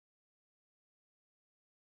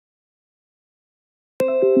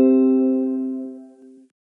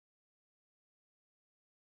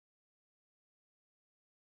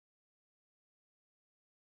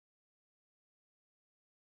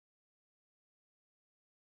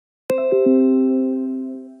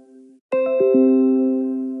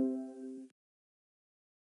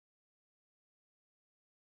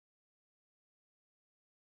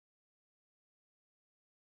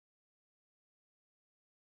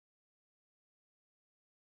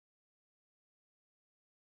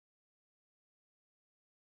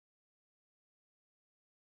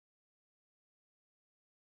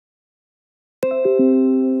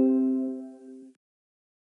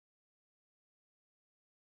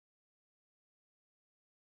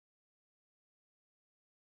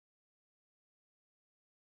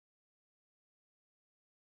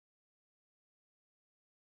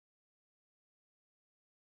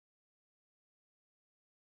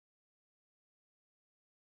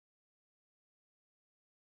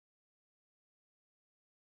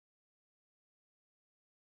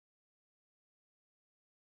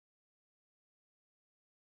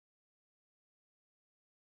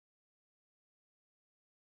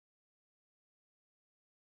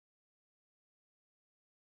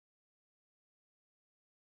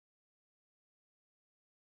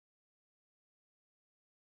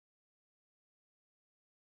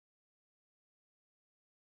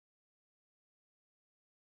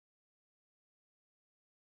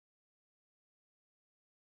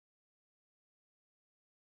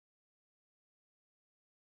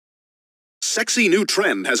sexy new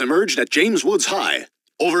trend has emerged at James Woods High.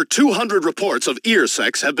 Over 200 reports of ear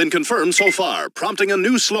sex have been confirmed so far, prompting a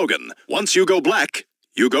new slogan. Once you go black,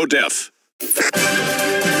 you go deaf.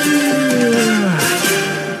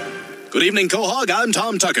 Good evening, Quahog. I'm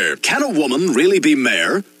Tom Tucker. Can a woman really be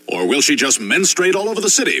mayor? Or will she just menstruate all over the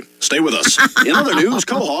city? Stay with us. In other news,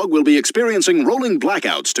 Quahog will be experiencing rolling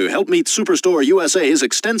blackouts to help meet Superstore USA's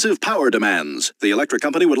extensive power demands. The electric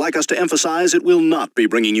company would like us to emphasize it will not be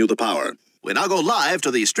bringing you the power. We now go live to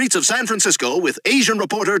the streets of San Francisco with Asian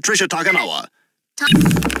reporter Trisha Takanawa.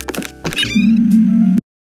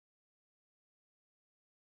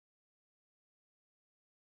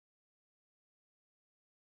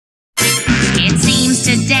 It seems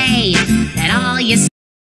today that all you...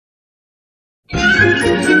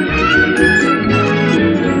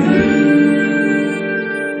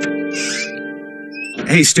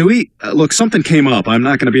 Hey, Stewie, look, something came up. I'm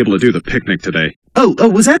not going to be able to do the picnic today. Oh,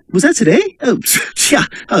 was that today? Oh, yeah.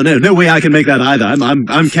 Oh, no way I can make that either.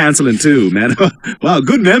 I'm canceling too, man. Wow,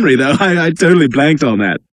 good memory though. I totally blanked on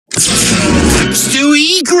that.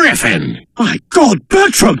 Stewie Griffin! My God,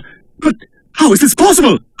 Bertram! But how is this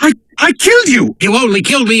possible? I killed you! You only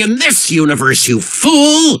killed me in this universe, you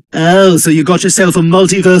fool! Oh, so you got yourself a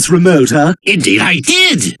multiverse remote, huh? Indeed I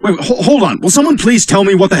did! Wait, hold on. Will someone please tell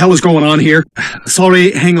me what the hell is going on here?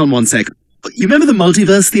 Sorry, hang on one sec. You remember the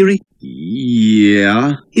multiverse theory?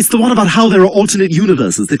 Yeah. It's the one about how there are alternate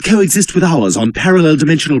universes that coexist with ours on parallel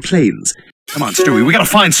dimensional planes. Come on, Stewie, we gotta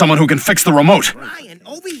find someone who can fix the remote. Ryan,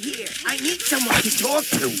 over here. I need someone to talk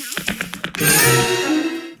to.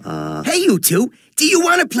 Hey, you two. Do you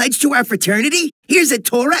want to pledge to our fraternity? Here's a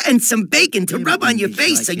Torah and some bacon to rub on your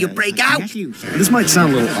face so you break out. This might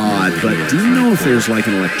sound a little odd, but do you know if there's like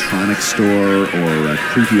an electronics store or a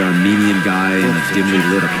creepy Armenian guy in a dimly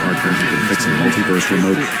lit apartment who can fix a multiverse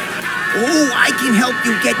remote? Oh, I can help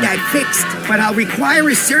you get that fixed, but I'll require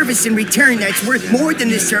a service in return that's worth more than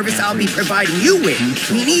the service I'll be providing you with.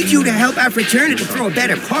 We need you to help our fraternity throw a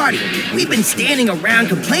better party. We've been standing around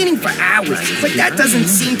complaining for hours, but that doesn't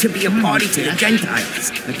seem to be a party to the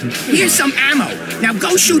Gentiles. Here's some ammo. Now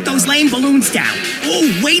go shoot those lame balloons down.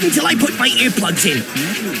 Oh, wait until I put my earplugs in.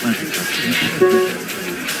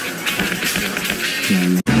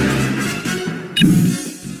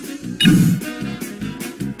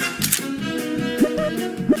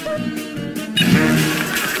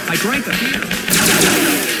 I drank a beer.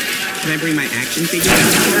 Can I bring my action figure to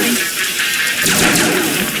the party?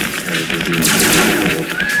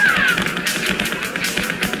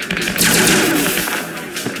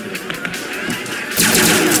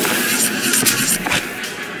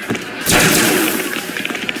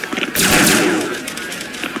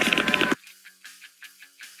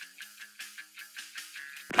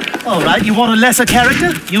 All right, you want a lesser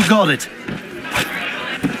character? You got it.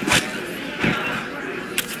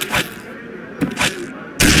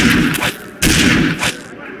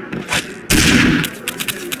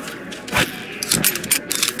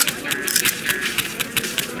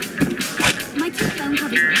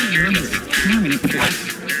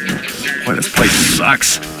 Boy, this place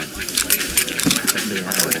sucks.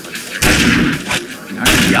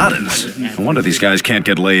 Yadins. No wonder these guys can't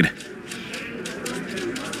get laid.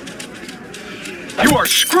 You are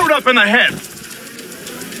screwed up in the head!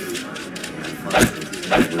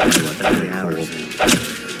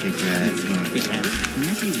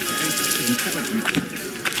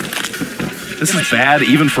 This is bad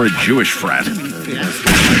even for a Jewish frat.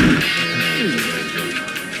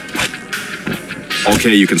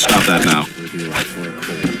 Okay, you can stop that now.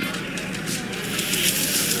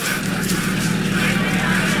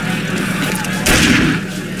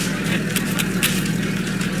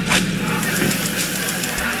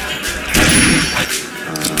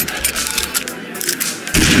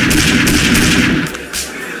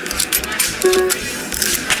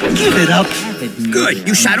 Give it up. Good,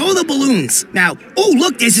 you shot all the balloons. Now, oh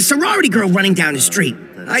look, there's a sorority girl running down the street.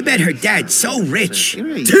 I bet her dad's so rich.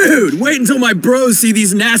 Dude, wait until my bros see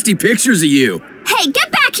these nasty pictures of you. Hey,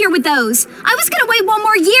 get back here with those! I was gonna wait one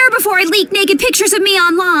more year before I leak naked pictures of me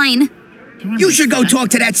online. You should go talk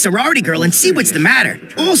to that sorority girl and see what's the matter.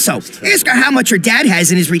 Also, ask her how much her dad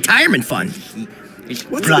has in his retirement fund.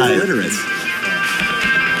 What's a clitoris?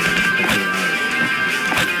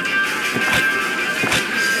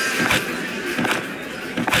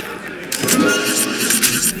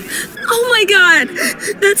 Oh my God!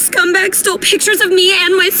 That scumbag stole pictures of me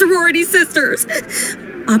and my sorority sisters.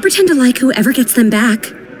 I'll pretend to like whoever gets them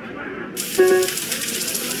back.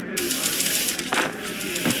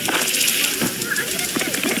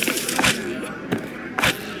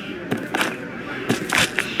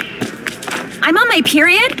 I'm on my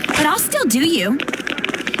period, but I'll still do you?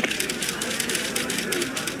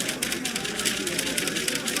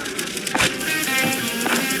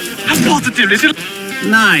 I'm positively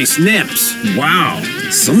Nice nips. Wow.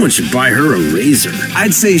 Someone should buy her a razor.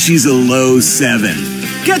 I'd say she's a low 7.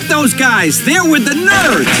 Get those guys. They're with the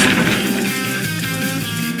nerds.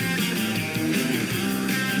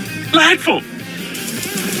 delightful.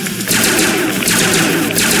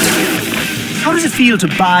 How does it feel to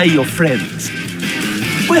buy your friends?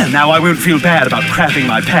 Well, now I won't feel bad about crapping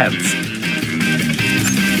my pants.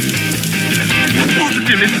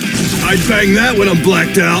 I'd bang that when I'm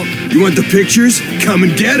blacked out. You want the pictures? Come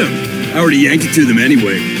and get them. I already yanked it to them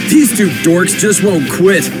anyway. These two dorks just won't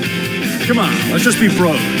quit. Come on, let's just be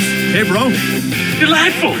bros. Hey, bro?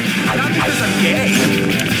 Delightful. Not because I'm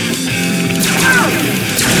gay.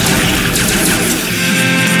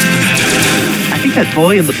 I think that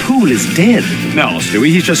boy in the pool is dead. No, Stewie,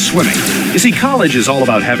 he's just swimming. You see, college is all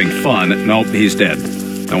about having fun. Nope, he's dead.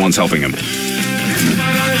 No one's helping him. This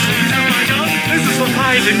is for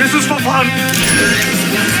fighting. This is for fun.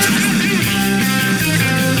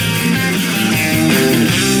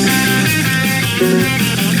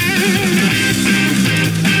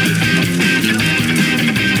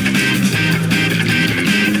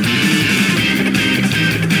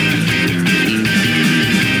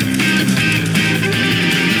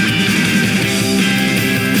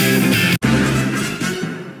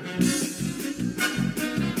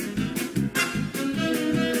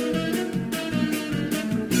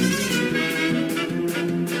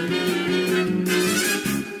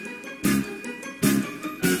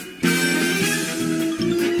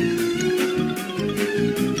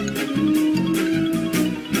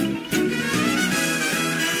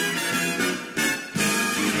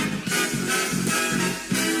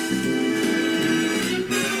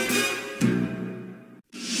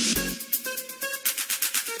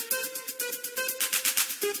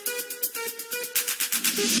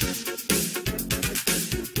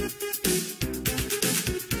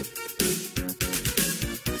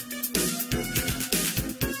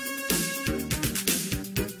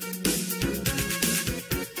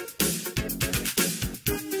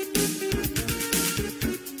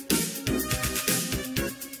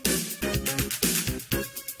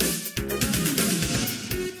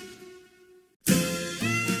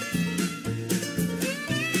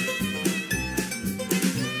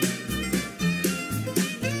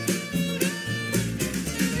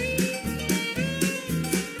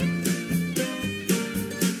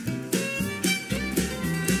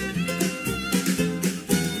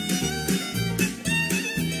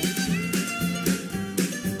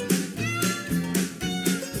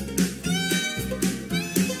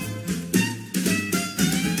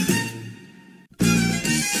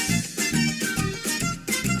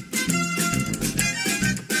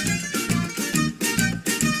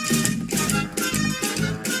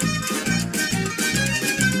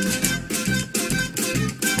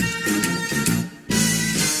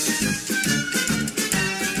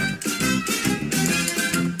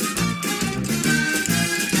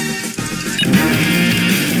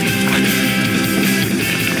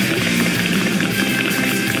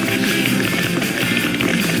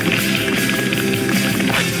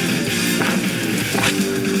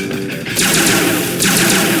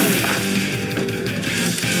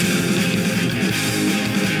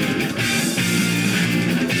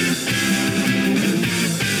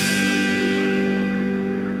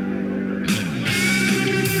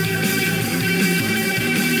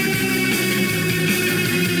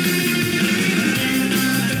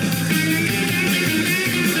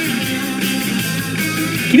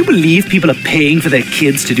 Can you believe people are paying for their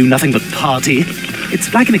kids to do nothing but party?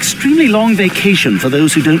 It's like an extremely long vacation for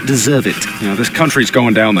those who don't deserve it. You know, this country's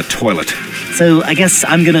going down the toilet. So I guess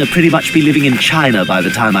I'm gonna pretty much be living in China by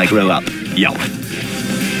the time I grow up. Yep.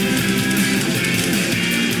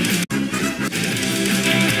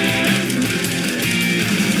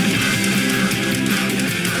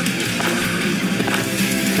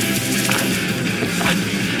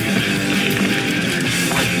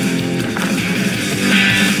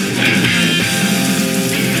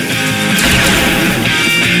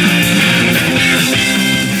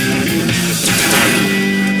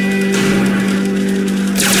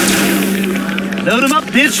 Load 'em up,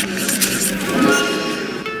 bitch!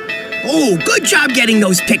 Oh, good job getting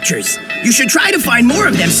those pictures. You should try to find more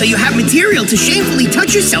of them so you have material to shamefully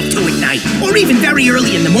touch yourself to at night, or even very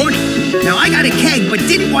early in the morning. Now, I got a keg, but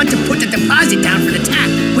didn't want to put the deposit down for the tap.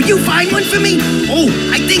 Would you find one for me? Oh,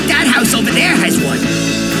 I think that house over there has one.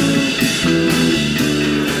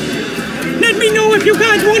 Let me know if you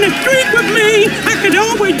guys want to drink with me. I could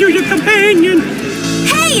always do your companion.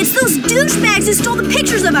 Hey, Hey, it's those douchebags who stole the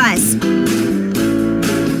pictures of us!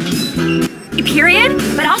 Period?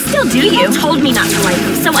 But I'll still do you. You told me not to like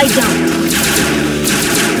them, so I don't.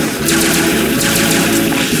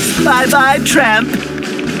 Bye-bye, tramp.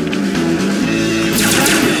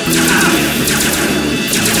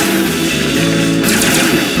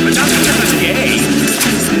 But not because I'm gay.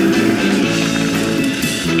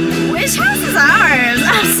 Which house is ours?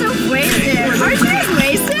 I'm so wasted. Aren't you guys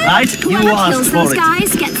wasted? Right? Whoever You asked kills for those it.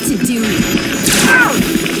 guys gets to do it.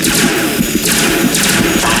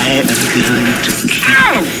 I am going to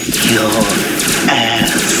kill your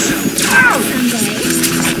ass. Someday.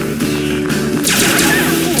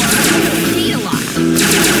 Need a lot.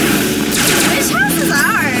 Which house is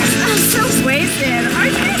ours? I'm so wasted.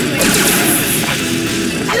 Aren't you guys wasted?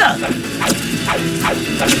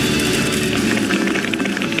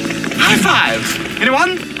 High five!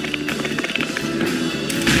 Anyone?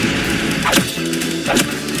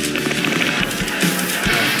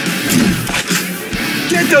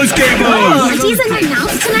 Get those gay balls! Parties in my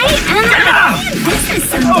mouth tonight, and I'm this is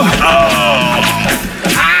something.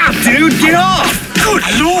 Ah, dude, get off! Good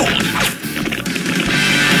lord!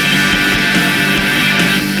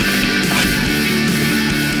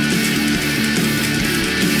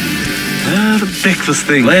 The breakfast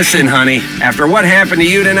thing. Listen, honey, after what happened to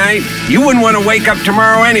you tonight, you wouldn't want to wake up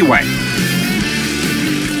tomorrow anyway.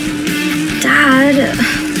 Dad,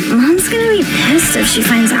 Mom's gonna be pissed if she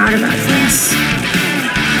finds out about this.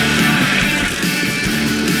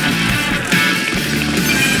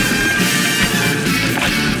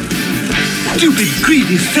 Stupid,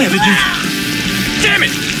 greedy savages. Damn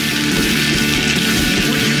it!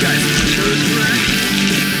 What are you guys, church rats?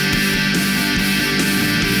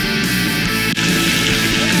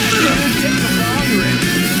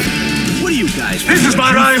 What are you guys? This is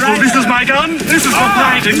my rifle. This is my gun. This is for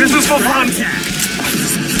fighting. This is for fun. Dude,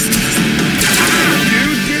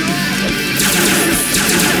 get off!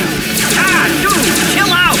 Ah, dude,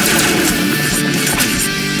 chill out!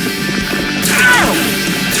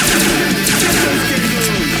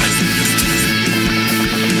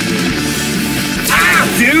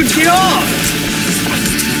 Dude, get off!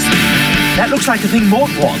 That looks like the thing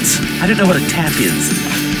Mort wants. I don't know what a tap is.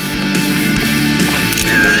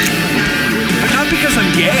 But not because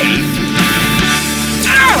I'm gay.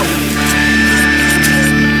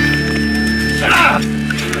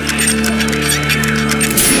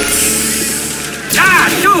 Ah,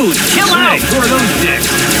 dude, chill out! Who are those dicks?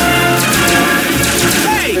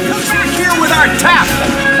 Hey, come back here with our tap!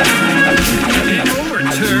 Game over,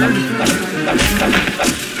 turd.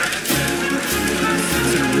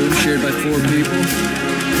 Is it a room shared by 4 people?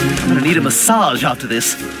 I'm gonna need a massage after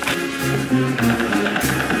this.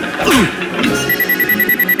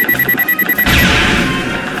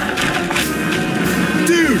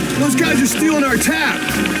 Dude, those guys are stealing our tap.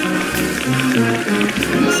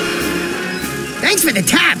 Thanks for the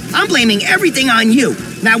tap. I'm blaming everything on you.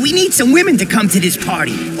 Now we need some women to come to this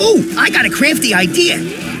party. Oh, I got a crafty idea.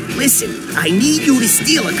 Listen, I need you to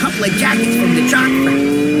steal a couple of jackets from the jock rack.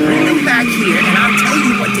 Bring them back here, and I'll tell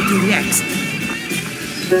you what to do next.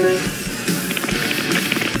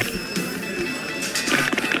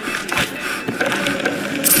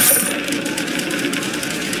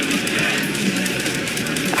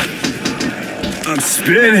 I'm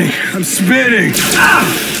spinning. I'm spinning. Ah!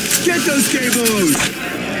 Get those gables.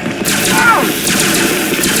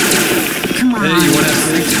 Come on. Hey, you want to have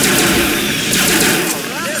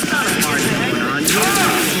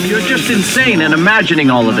You're just insane and imagining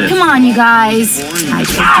all of this. Come on, you guys. I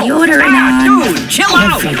put deodorant on. Dude, chill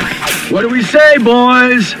out! What do we say,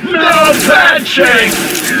 boys? No patching!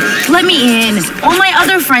 Let me in. All my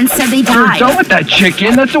other friends said they died. Done with that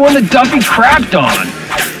chicken. That's the one that Duffy crapped on.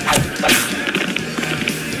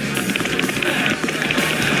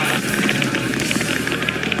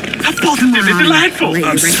 How positively delightful!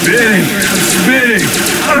 I'm spinning. I'm spinning.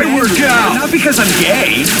 How did it work out? Not because I'm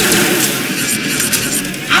gay.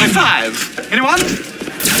 High five! Anyone?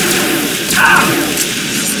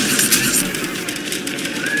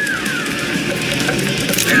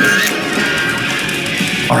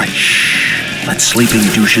 All right, shh. Let sleeping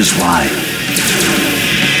douches lie.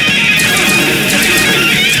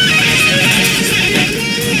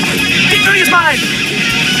 Victory is mine!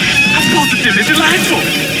 How positively delightful!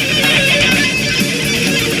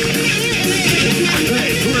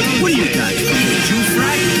 What are you guys? Jew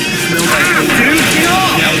fry? Dude, get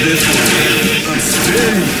off. Now this one. I'm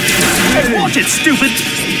spinning. Watch it, stupid!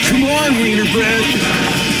 Come on, wiener bread.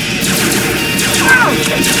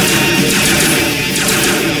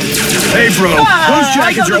 Hey, bro. Those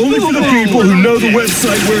jackets are only for the people who know the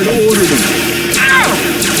website where to order them.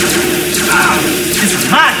 This is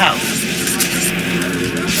my house.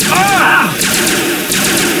 Ah!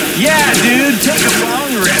 Yeah, dude, take a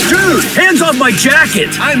long rip. Dude, hands off my jacket.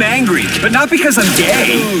 I'm angry, but not because I'm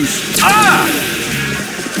gay. Ah!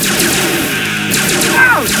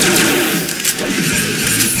 Ouch!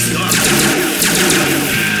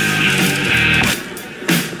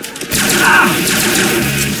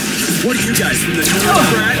 What are you guys from the Nerd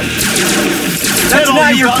Frat? That's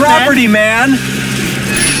not your property, man.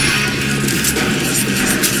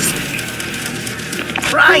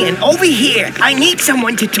 Brian, over here. I need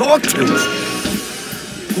someone to talk to.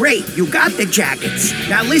 Great, you got the jackets.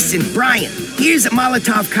 Now listen, Brian, here's a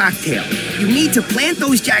Molotov cocktail. You need to plant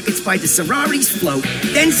those jackets by the sorority's float,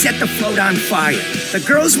 then set the float on fire. The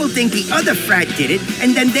girls will think the other frat did it,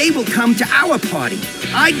 and then they will come to our party.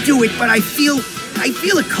 I'd do it, but I feel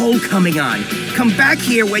a cold coming on. Come back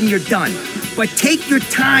here when you're done. But take your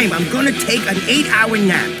time. I'm gonna take an 8-hour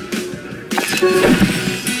nap.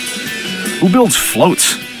 Who builds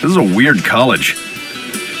floats? This is a weird college.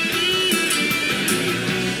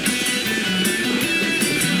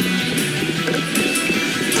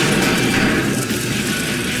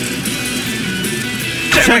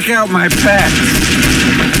 Check out my pet.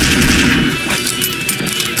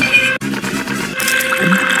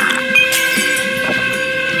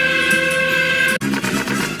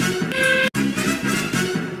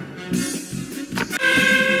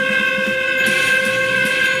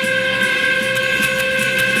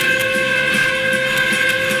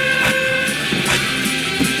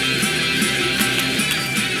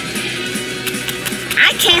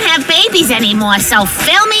 I can't have babies anymore, so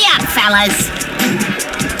fill me up, fellas.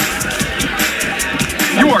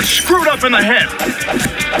 You are screwed up in the head.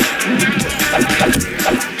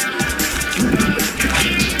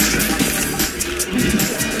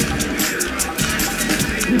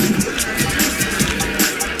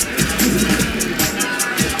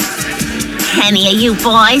 Any of you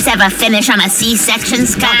boys ever finish on a C-section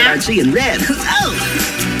scar? Talk about seeing red. Oh!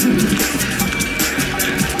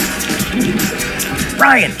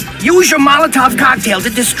 Brian, use your Molotov cocktail to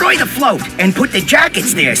destroy the float and put the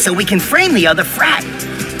jackets there so we can frame the other frat.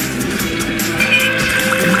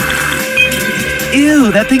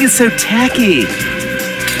 Ew, that thing is so tacky.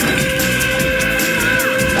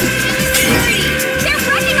 They're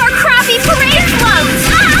wrecking our crappy parade floats!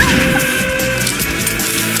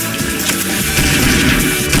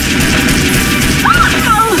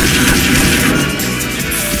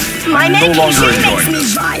 My medication makes me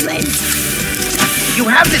violent. You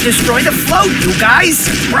have to destroy the float, you guys.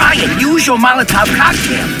 Brian, use your Molotov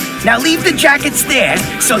cocktail. Now leave the jackets there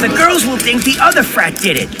so the girls will think the other frat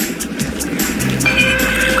did it.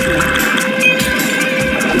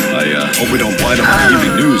 I hope we don't light up on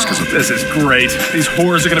evening news because this is great. These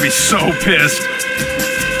whores are gonna be so pissed.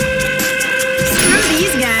 Screw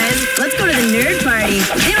these guys. Let's go to the nerd party.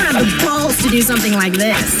 They don't have the balls to do something like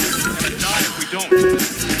this.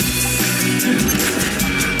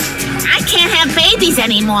 I can't have babies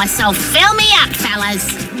anymore, so fill me up, fellas.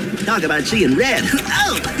 Talk about seeing red.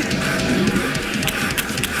 Oh!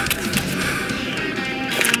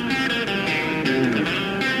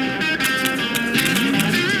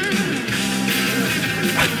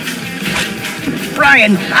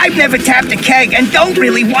 Brian, I've never tapped a keg and don't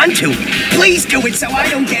really want to. Please do it so I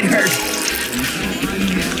don't get hurt.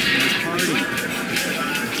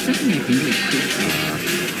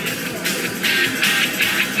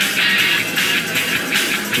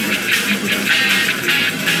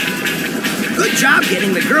 Good job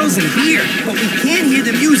getting the girls in here, but we can't hear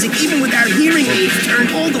the music even with our hearing aids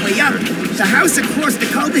turned all the way up. The house across the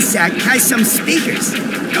cul-de-sac has some speakers.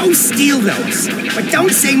 Go steal those, but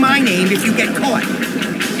don't say my name if you get caught.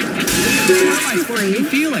 How are you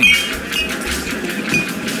feeling?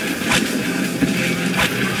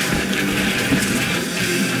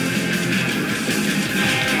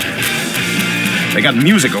 They got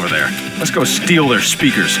music over there. Let's go steal their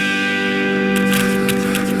speakers.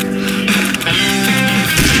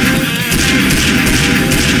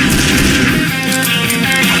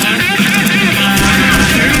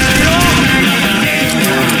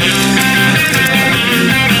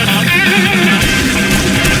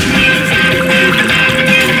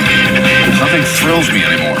 Nothing thrills me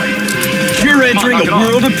anymore. You're entering a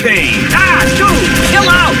world of pain. Ah, dude, chill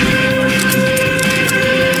out!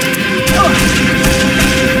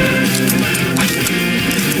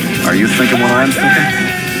 Are you thinking what I'm thinking?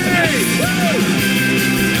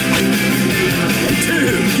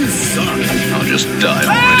 Dude, you suck. I'll just die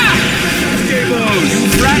already.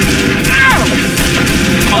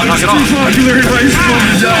 Come on, knock it off. Popular in high school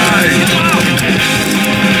to die.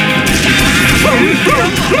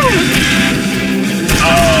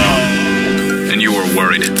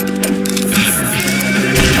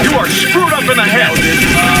 up in the head.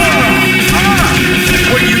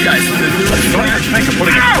 What are you guys from the news? Don't even think of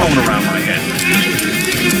putting a phone around my head.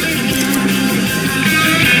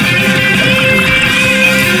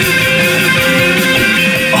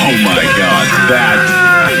 Oh my God, that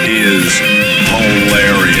is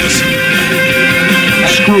hilarious.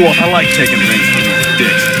 Screw up. I like taking things from these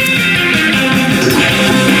dicks.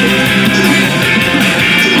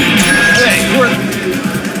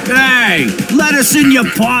 Hey, let us in your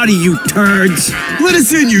party, you turds. Let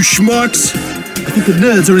us in, you schmucks. I think the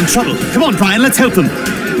nerds are in trouble. Come on, Brian, let's help them.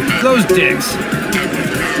 Those dicks.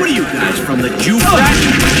 What are you guys from, the Jew frat?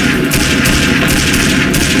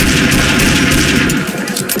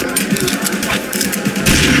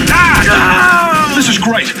 This is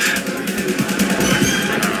great.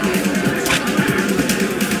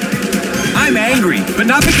 I'm angry, but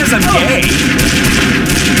not because I'm gay.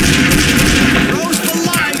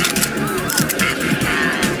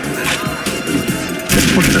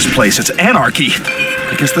 Look at this place. It's anarchy.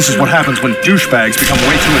 I guess this is what happens when douchebags become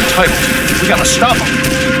way too entitled. We gotta stop them.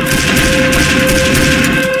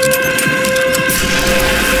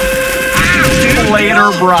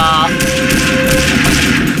 Later, brah.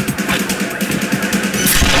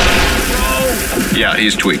 Yeah,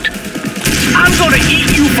 he's tweaked. I'm gonna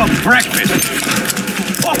eat you for breakfast.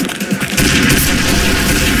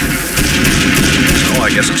 Oh, I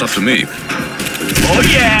guess it's up to me. Oh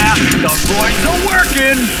yeah, the boys are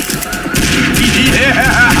working.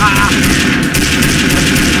 Yeah.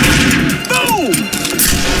 Boom.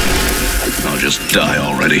 I'll just die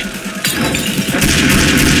already.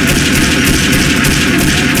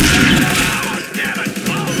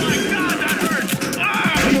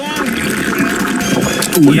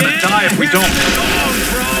 We're gonna die if we don't.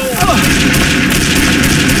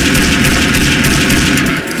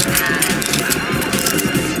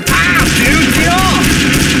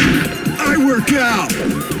 I work out.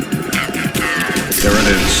 There it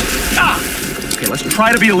is. Okay, let's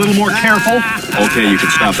try to be a little more careful. Okay, you can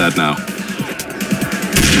stop that now.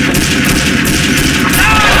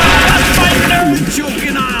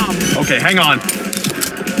 Okay, hang on.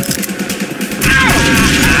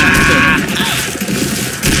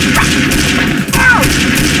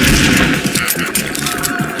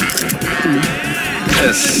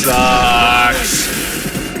 This sucks.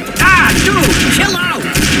 Dude, chill out.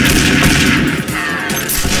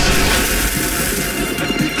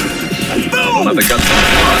 Don't have the guts for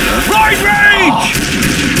fun, huh? Ride rage!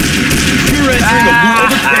 You're entering a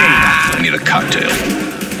world of pain. I need a cocktail.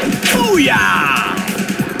 Booyah!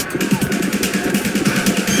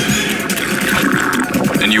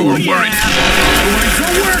 And you were worried. Boys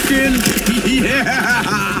are working. Yeah.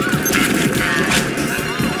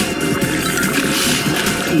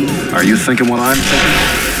 Are you thinking what I'm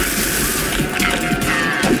thinking?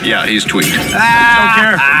 Yeah, he's tweaked. Don't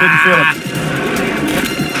care. Didn't feel it.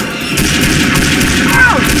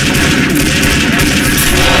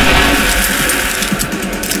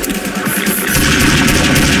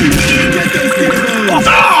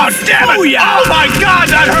 Oh, damn it! Booyah. Oh my God,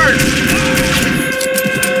 that hurt!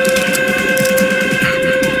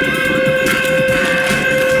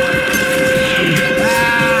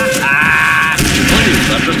 Please,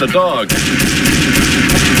 I'm just a dog.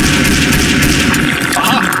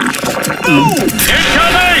 Boom!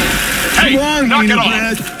 Incoming! Hey, knock it off!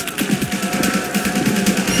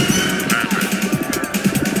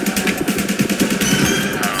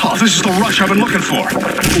 Oh, this is the rush I've been looking for.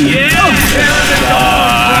 Yeah! There the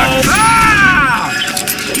dog, bro!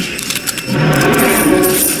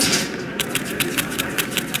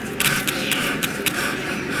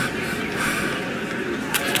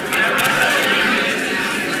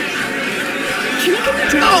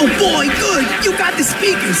 Oh boy, good! You got the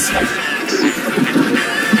speakers!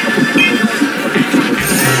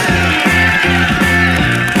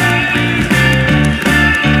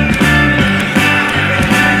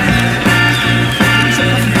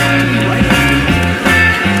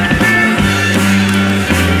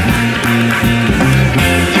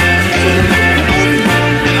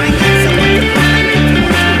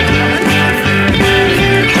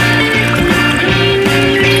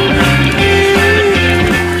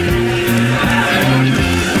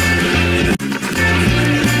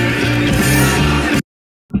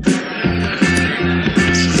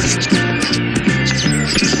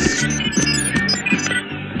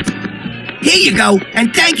 go,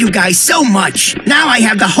 and thank you guys so much. Now I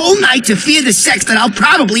have the whole night to fear the sex that I'll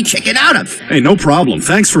probably chicken out of. Hey, no problem.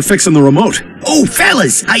 Thanks for fixing the remote. Oh,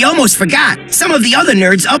 fellas, I almost forgot. Some of the other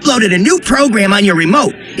nerds uploaded a new program on your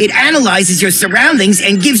remote. It analyzes your surroundings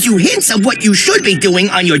and gives you hints of what you should be doing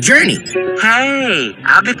on your journey. Hey,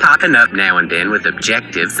 I'll be popping up now and then with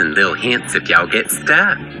objectives and little hints if y'all get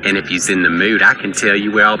stuck. And if you's in the mood, I can tell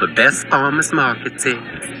you where all the best farmers markets is.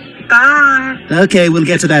 Bye! Okay, we'll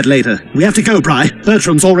get to that later. We have to go, Bri.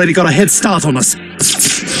 Bertram's already got a head start on us.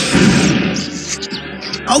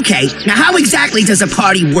 Okay, now how exactly does a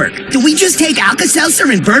party work? Do we just take Alka-Seltzer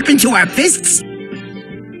and burp into our fists?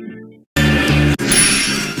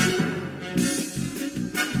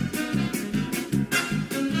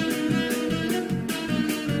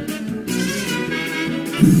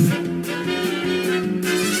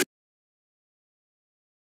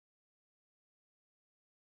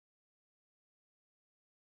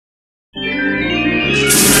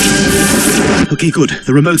 Okay, good.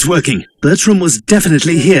 The remote's working. Bertram was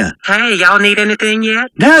definitely here. Hey, y'all need anything yet?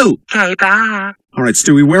 No! Okay, bye. Alright,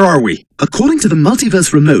 Stewie, where are we? According to the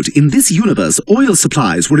Multiverse remote, in this universe, oil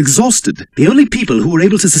supplies were exhausted. The only people who were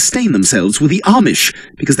able to sustain themselves were the Amish,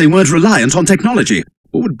 because they weren't reliant on technology.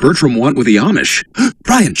 What would Bertram want with the Amish?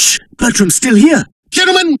 Brian, shh! Bertram's still here!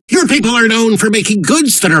 Gentlemen, your people are known for making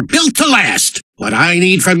goods that are built to last. What I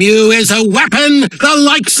need from you is a weapon, the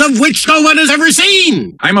likes of which no one has ever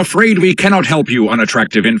seen. I'm afraid we cannot help you,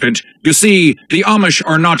 unattractive infant. You see, the Amish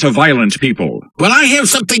are not a violent people. Well, I have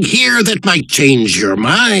something here that might change your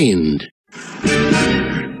mind.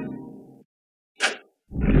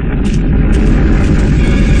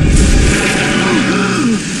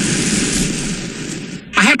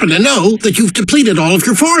 I happen to know that you've depleted all of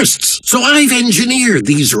your forests, so I've engineered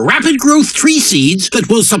these rapid growth tree seeds that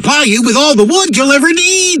will supply you with all the wood you'll ever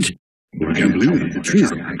need. I can't believe it. The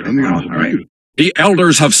trees are coming out. All right. The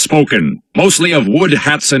elders have spoken, mostly of wood,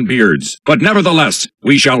 hats, and beards, but nevertheless,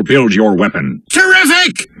 we shall build your weapon.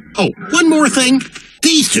 Terrific! Oh, one more thing.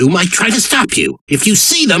 These two might try to stop you. If you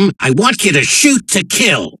see them, I want you to shoot to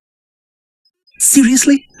kill.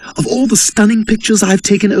 Seriously? Of all the stunning pictures I've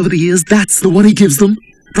taken over the years, that's the one he gives them?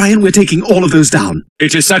 Brian, we're taking all of those down.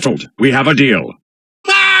 It is settled. We have a deal.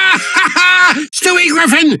 Ah, ha, ha! Stewie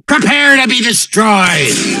Griffin, prepare to be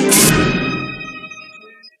destroyed!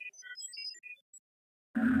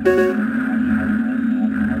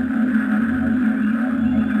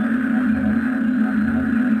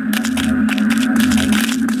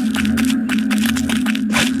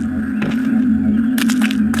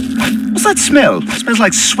 What's that smell? It smells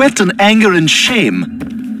like sweat and anger and shame.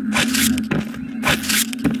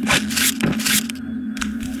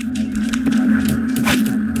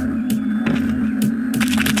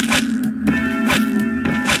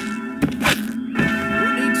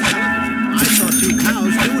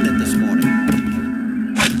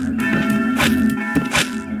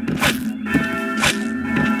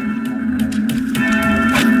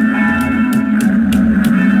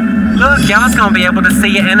 Look, y'all's gonna be able to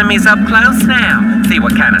see your enemies up close now. See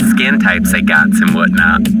what kind of skin types they got and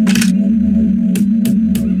whatnot.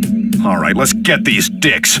 All right, let's get these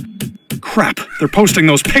dicks. Crap, they're posting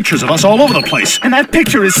those pictures of us all over the place. And that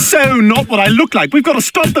picture is so not what I look like. We've got to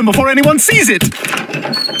stop them before anyone sees it.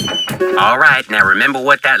 All right, now remember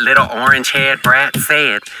what that little orange-haired brat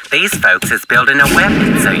said. These folks is building a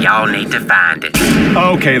weapon, so y'all need to find it.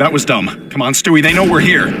 Okay, that was dumb. Come on, Stewie, they know we're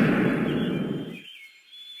here.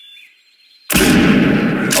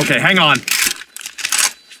 Okay, hang on.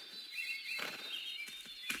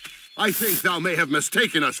 I think thou may have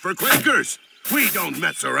mistaken us for Quakers. We don't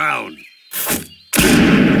mess around.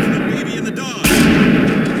 Baby and the dog.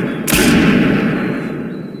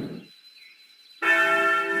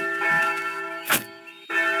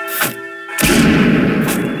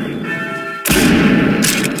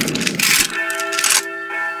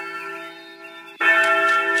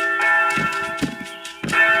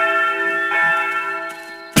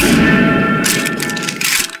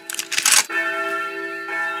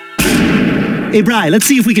 Hey, Bri, let's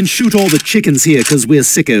see if we can shoot all the chickens here, because we're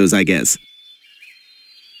sickos, I guess.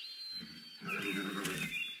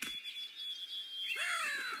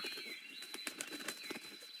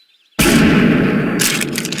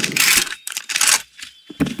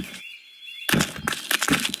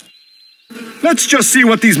 Let's just see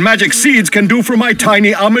what these magic seeds can do for my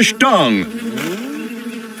tiny Amish dung.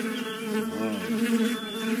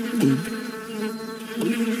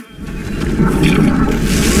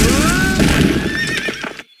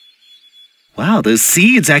 Wow, those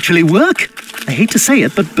seeds actually work. I hate to say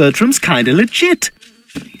it, but Bertram's kinda legit.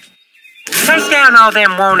 Take down all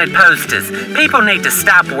them wanted posters. People need to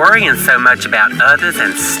stop worrying so much about others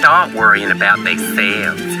and start worrying about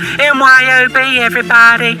themselves. MYOB,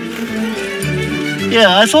 everybody.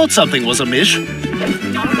 Yeah, I thought something was amiss. Getting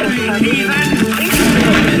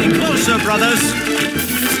closer, brothers.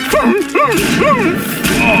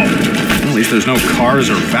 Well, at least there's no cars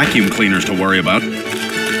or vacuum cleaners to worry about.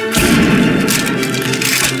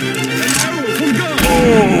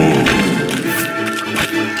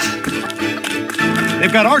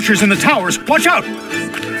 They've got archers in the towers. Watch out!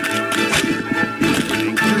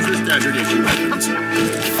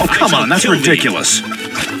 Oh, come on, that's ridiculous.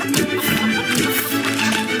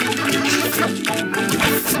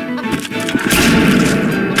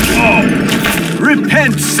 Oh!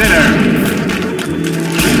 Repent, sinner!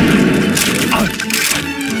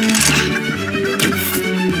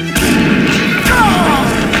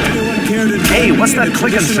 Hey, what's that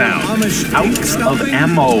clicking sound? Out of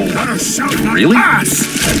ammo. Really?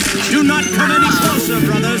 Do not come any closer,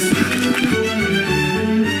 brothers.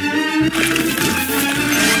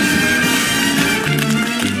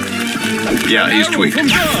 Yeah, he's tweaked.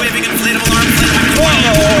 Waving inflatable arm.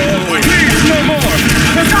 Whoa! Please, no more!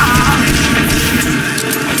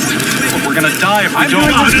 Well, we're gonna die if we don't.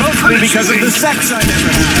 This mostly because of the sex I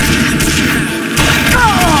never had.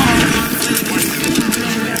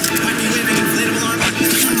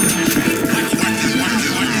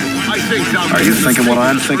 Are you thinking what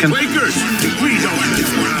I'm thinking? Quakers, we don't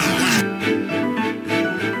mess around.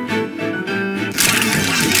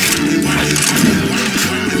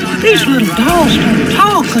 These little dolls don't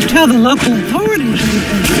talk or tell the local authorities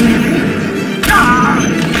anything.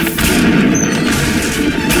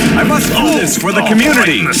 I must do this for the community.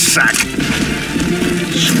 Right in the sack.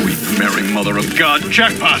 Sweet Mary, Mother of God,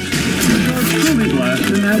 jackpot. We'll be blessed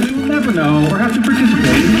in that we will never know or have to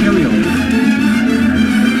participate in karaoke.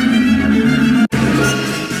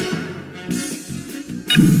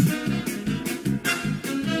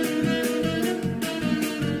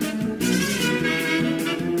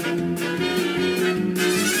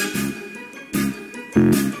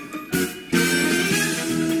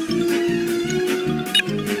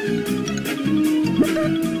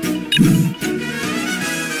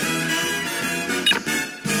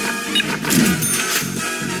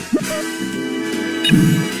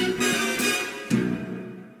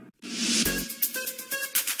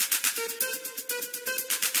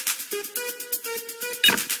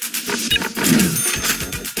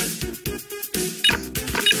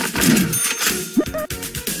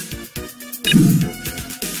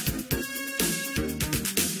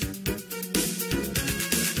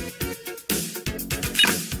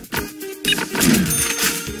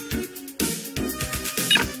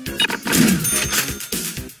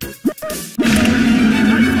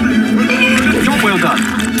 Well done.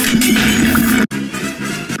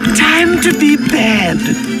 Time to be bad.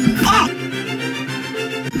 Oh!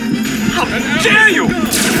 How dare you!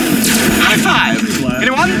 High five!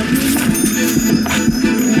 Anyone?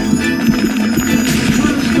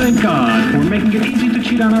 Thank God for making it easy to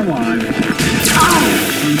cheat on our wives.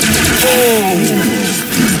 Oh!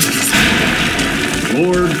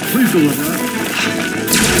 Lord, please deliver.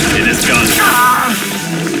 It is gone.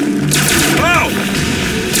 Oh!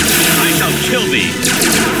 I shall kill thee.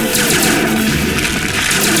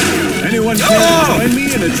 Anyone care to join me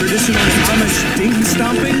in a traditional Amish stink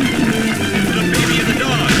stomping? The baby and the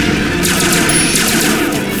dog.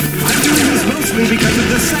 I'm doing this mostly because of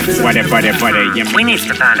the sex. We need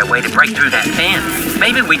to find a way to break through that fence.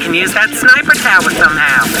 Maybe we can use that sniper tower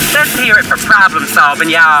somehow. Let's hear it for problem solving,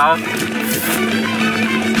 y'all.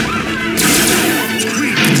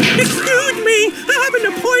 Excuse me, I have an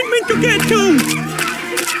appointment to get to.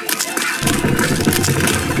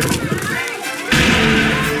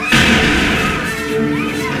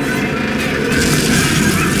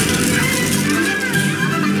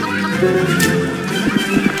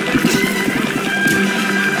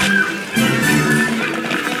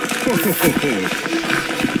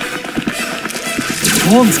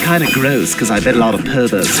 Porn's kind of gross, because I bet a lot of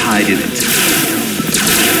perverts hide in it.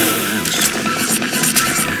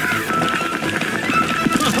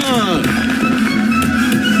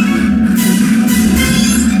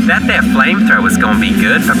 That there flamethrower's gonna be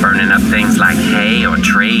good for burning up things like hay or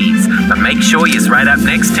trees, but make sure you're right up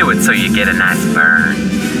next to it so you get a nice burn.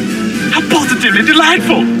 How positively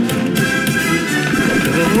delightful!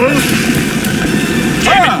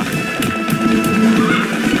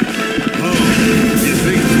 Oh, you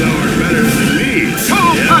think thou art better than me?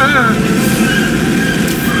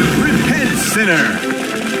 Repent, sinner.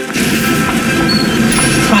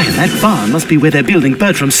 Right, that barn must be where they're building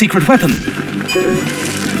Bertram's secret weapon.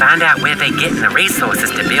 find out where they're getting the resources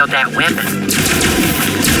to build that weapon.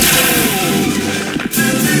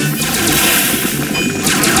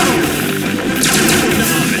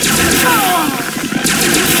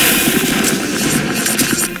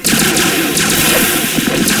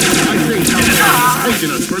 Taking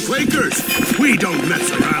us for Quakers. We don't mess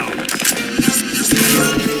around.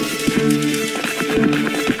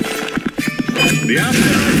 The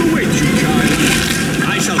afterlife awaits you, child.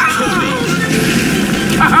 I shall kill thee.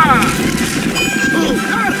 Ha-ha!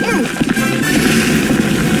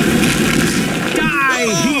 Die,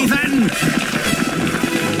 heathen!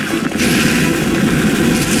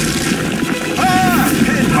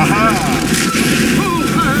 Ha-ha!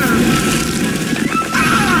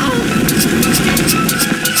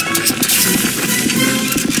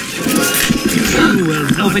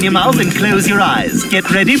 Open your mouth and close your eyes.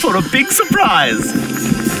 Get ready for a big surprise.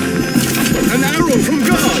 An arrow from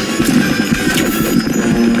God!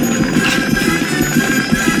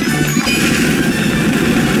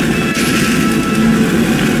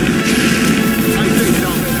 I think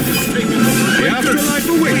thou may have mistaken us for The afterlife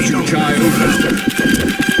awaits you, child.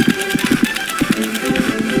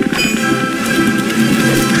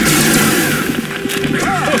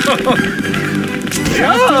 The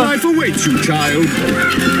afterlife awaits you, child.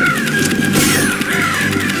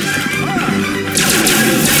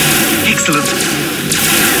 Excellent.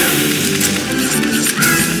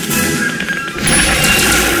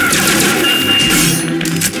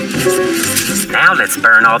 Now let's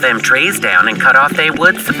burn all them trees down and cut off their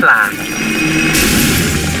wood supply.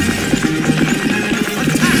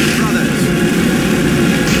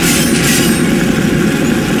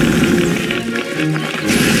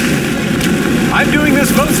 I'm doing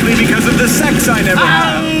this mostly because of the sex I never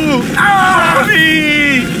had. Ow!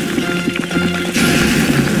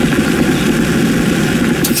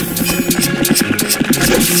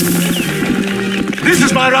 This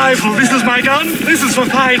is my rifle, this is my gun, this is for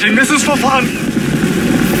fighting, this is for fun.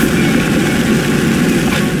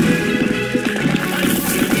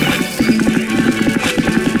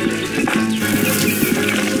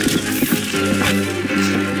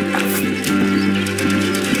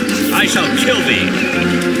 I shall kill thee.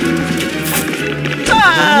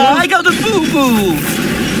 Ah, I got a boo-boo.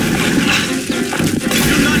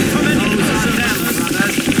 Do not come any closer,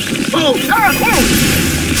 brothers. Oh,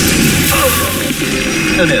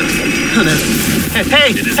 no. Oh, no. Hey,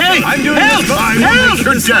 I'm doing help! this. I will make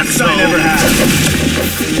your death so. I never had.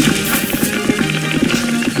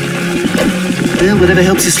 Well, whatever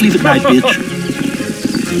helps you sleep at night, bitch.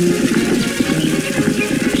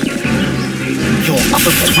 Your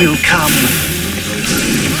uppers will come.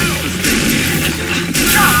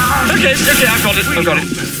 Okay, I've got it.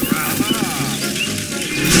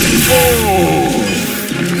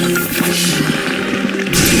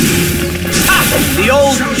 The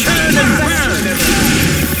old turn and burn.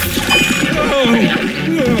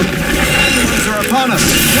 Enemies are upon us.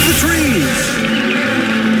 To the trees.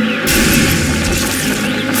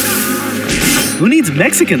 Who needs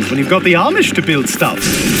Mexicans when you've got the Amish to build stuff?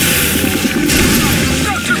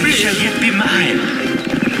 You shall yet be mine.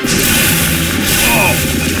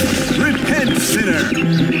 Repent, sinner.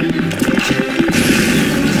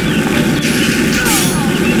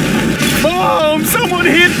 Mom, someone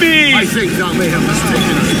hit me! I think thou may have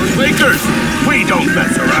mistaken us for Quakers. We don't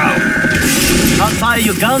mess around. Can't fire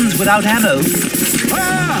your guns without ammo. Ow!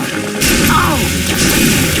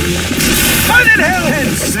 Fight in hell!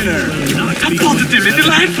 Repent, sinner. I'm positively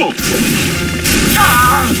delightful.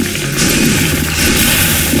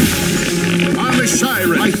 I'm a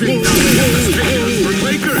siren. I think thou may have mistaken us for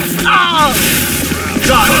Quakers.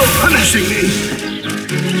 God is punishing me.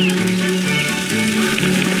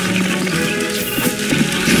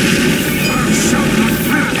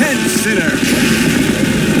 Repent, sinner.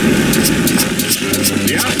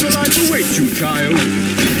 The afterlife awaits you, child.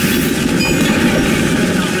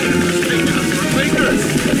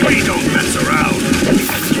 We don't mess around.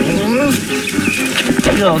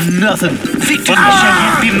 You're nothing. Victory shall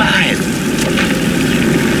yet be mine.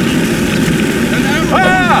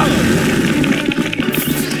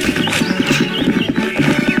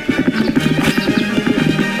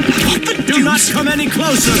 What the Do not come any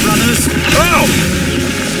closer, brothers.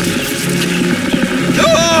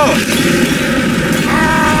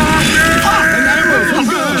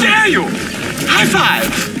 Dare you? High five!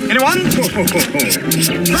 Anyone?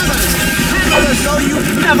 As though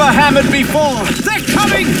you've never hammered before. They're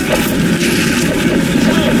coming!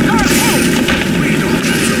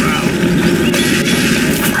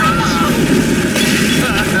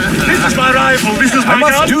 This is my rifle, this is my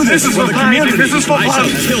gun, do this is for for the fighting, community. this is for I fun.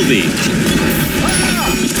 shall kill thee.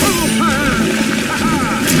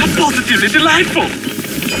 Positively delightful.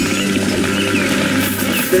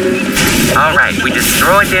 All right, we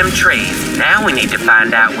destroyed them trees. Now we need to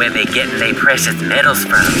find out where they're getting their precious metals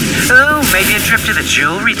from. Oh, maybe a trip to the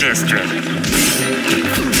jewelry district.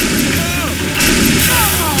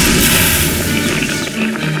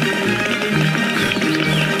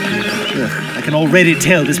 I can already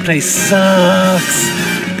tell this place sucks.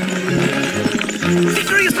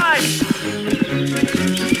 Victory is mine!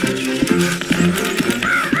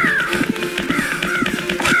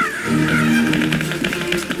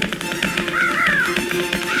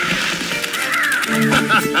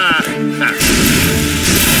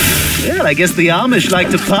 Well, I guess the Amish like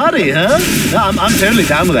to party, huh? No, I'm totally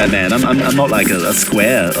down with that, man. I'm not like a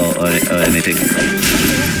square or anything.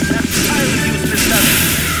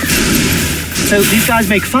 So these guys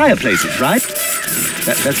make fireplaces, right?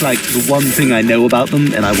 That's like the one thing I know about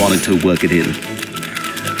them, and I wanted to work it in.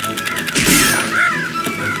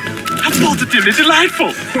 That's positively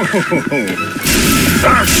delightful.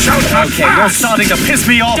 Okay, you're starting to piss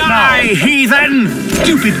me off now. Die, heathen!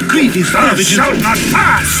 Stupid, greedy savages. Shall not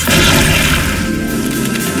pass!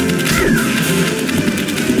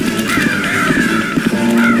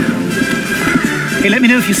 Hey, let me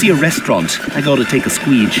know if you see a restaurant. I gotta take a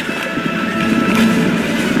squeege.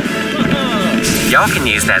 Y'all can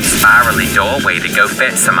use that spirally doorway to go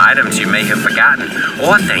fetch some items you may have forgotten,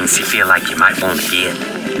 or things you feel like you might want to get.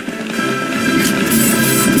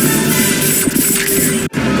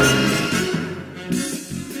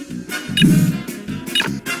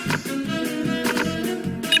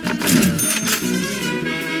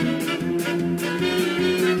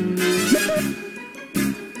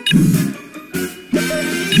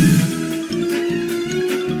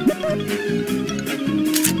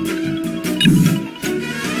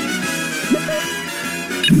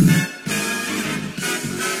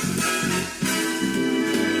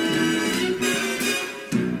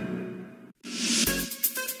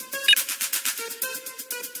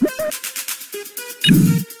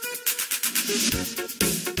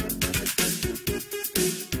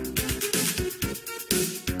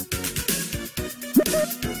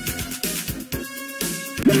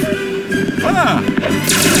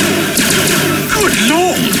 Good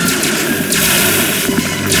Lord!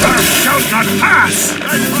 Thou shalt not pass! I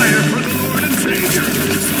fire for the Lord and Savior!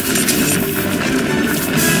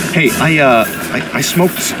 Hey, I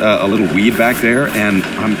smoked a little weed back there, and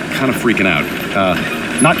I'm kind of freaking out.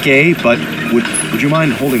 Not gay, but would you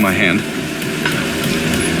mind holding my hand?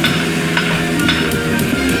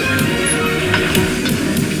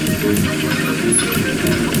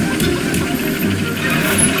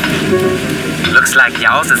 Looks like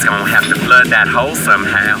y'all's is gonna have to flood that hole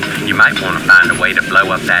somehow. You might want to find a way to blow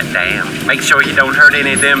up that dam. Make sure you don't hurt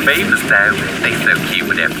any of them beavers, though. They so cute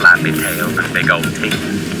with their floppy tails and big old teeth.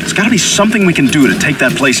 There's gotta be something we can do to take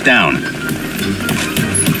that place down.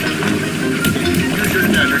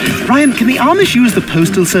 Ryan, can the Amish use the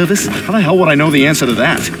postal service? How the hell would I know the answer to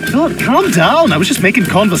that? God, calm down. I was just making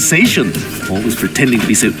conversation. Always pretending to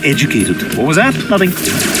be so educated. What was that? Nothing.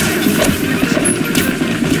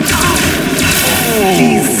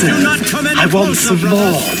 Jesus. I want some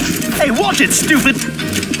more. Hey, watch it, stupid!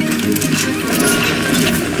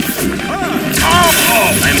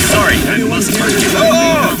 Oh, I'm sorry. I must hurt you.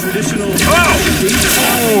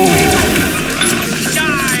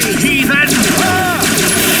 Die, heathen!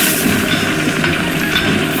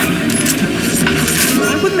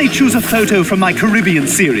 Why wouldn't they choose a photo from my Caribbean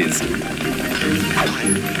series?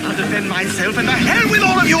 I'll defend myself, and the hell with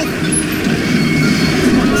all of you!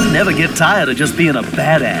 Never get tired of just being a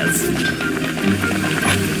badass.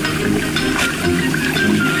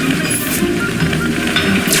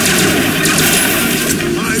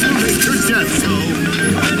 I will make your death so.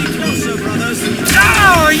 Any closer, brothers?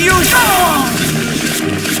 Oh, you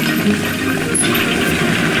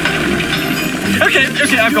Okay,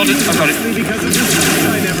 I've got it. Because of this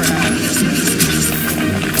I never had.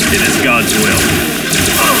 It is God's will.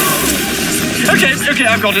 Okay,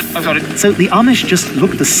 I've got it. So the Amish just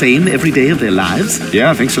look the same every day of their lives?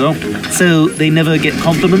 Yeah, I think so. So they never get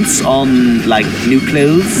compliments on, like, new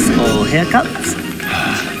clothes or haircuts?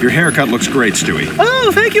 Your haircut looks great, Stewie.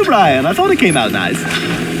 Oh, thank you, Brian. I thought it came out nice.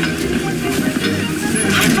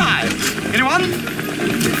 High five! Anyone?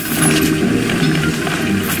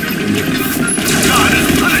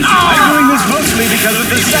 I'm doing this mostly because of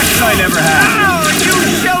the sex I never had. Oh, you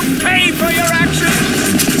shall pay for your actions!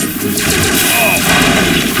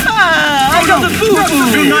 I got the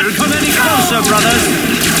boo-boo! Do not come any closer, brothers.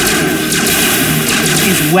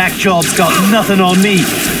 These whack jobs got nothing on me.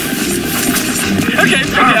 Okay,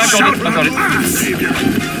 I've got it.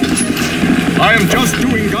 I am just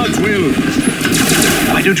doing God's will.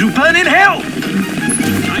 Why don't you burn in hell?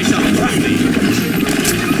 I shall crush thee.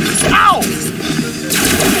 Ow!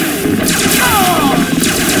 Oh!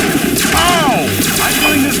 Ow! I'm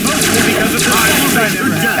doing this mostly because of the tools I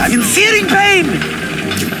never had. I'm in searing pain!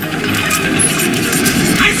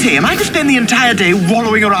 I say, am I to spend the entire day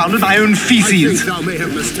wallowing around in my own I feces? think thou may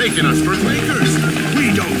have mistaken us for Quakers.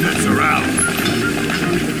 We don't mess around.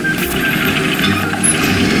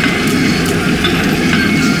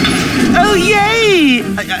 Oh, yay!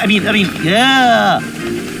 I mean, yeah.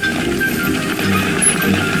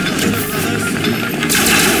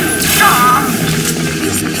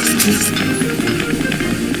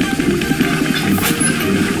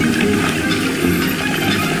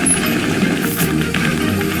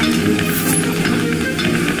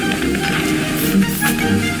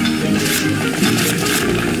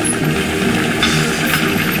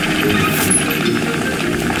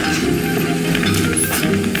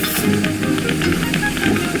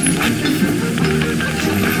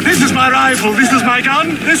 This is my rifle, this is my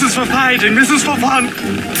gun, this is for fighting, this is for fun.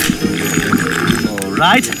 All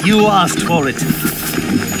right, you asked for it.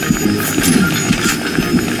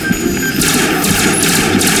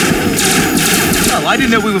 Oh, I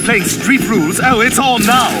didn't know we were playing street rules. Oh, it's on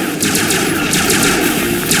now.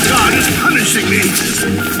 God is punishing me.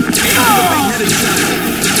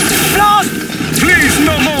 Blast! Please,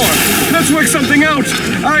 no more. Let's work something out.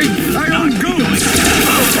 I'm going.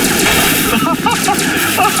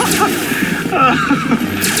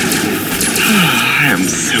 I am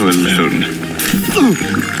so alone.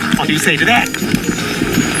 What do you say to that?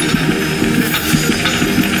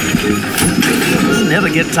 You'll never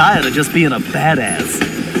get tired of just being a badass.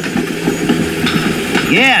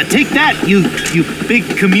 Yeah, take that, you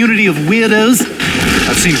big community of weirdos.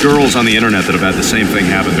 I've seen girls on the internet that have had the same thing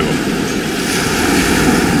happen to them.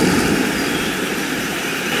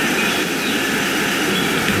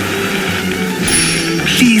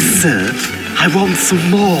 Please, sir, I want some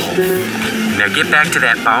more. Now get back to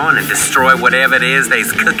that barn and destroy whatever it is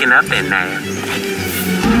they's cooking up in there.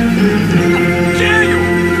 Dare you!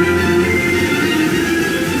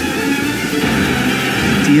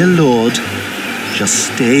 Dear Lord,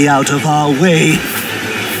 just stay out of our way.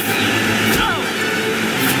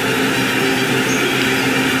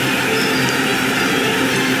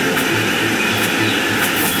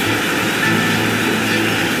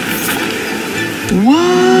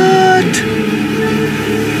 What?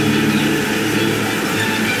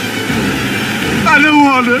 I don't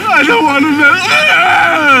want to know.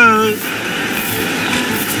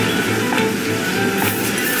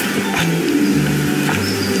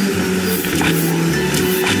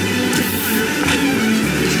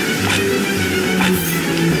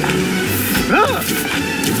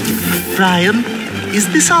 Brian,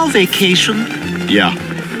 is this our vacation? Yeah,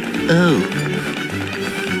 Oh.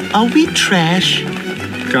 Are we trash?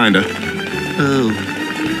 kinda. Oh.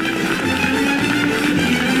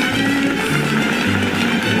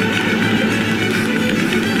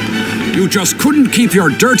 You just couldn't keep your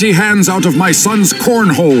dirty hands out of my son's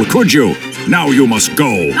cornhole, could you? Now you must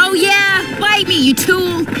go. Oh yeah, bite me, you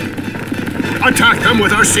tool. Attack them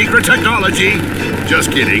with our secret technology.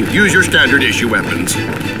 Just kidding. Use your standard issue weapons.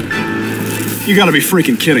 You gotta be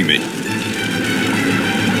freaking kidding me.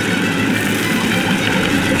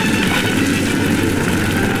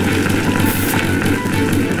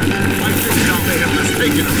 I think thou may have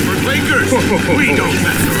mistaken us for Quakers. We don't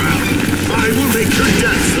mess around. I will make your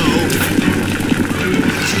death so.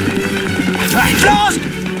 Blast!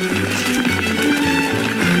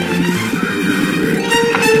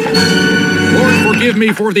 Lord, forgive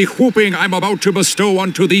me for the whooping I'm about to bestow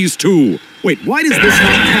unto these two. Wait, why does this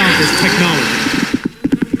not count as technology?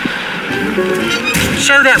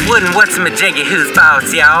 Show that wooden what's-a-majiggy who's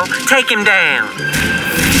boss, y'all. Take him down.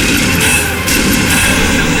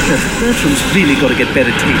 Bertram's really got to get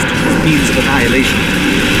better taste in his means of annihilation.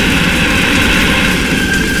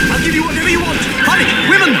 I'll give you whatever you want. Honey,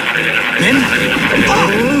 women, men.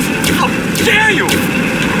 Oh, how dare you!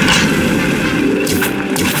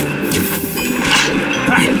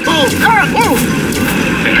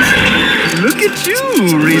 Look at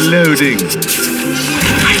you, reloading.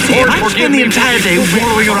 I say, I spend the entire day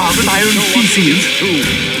wallowing around in my own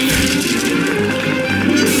feces.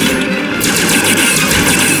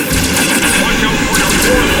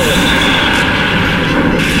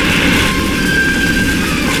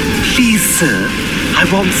 Please, sir, I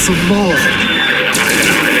want some more.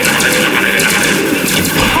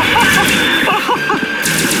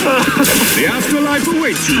 The afterlife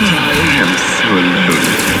awaits you, child. I am so alone.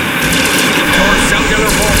 Your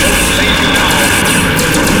cellular phone will save you now.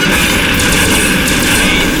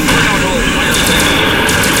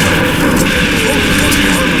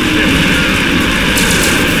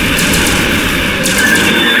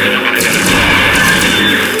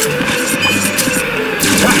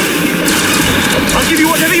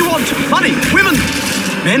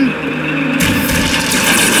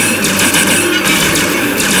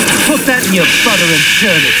 of butter and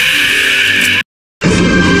churn it.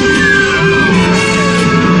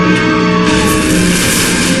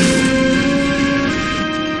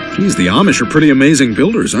 Geez, the Amish are pretty amazing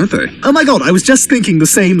builders, aren't they? Oh my god, I was just thinking the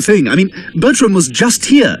same thing. I mean, Bertram was just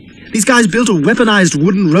here. These guys built a weaponized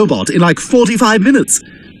wooden robot in like 45 minutes.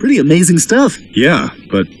 Pretty amazing stuff. Yeah,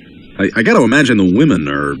 but I gotta imagine the women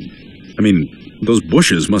are... I mean, those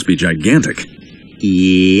bushes must be gigantic.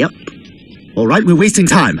 Yep. Alright, we're wasting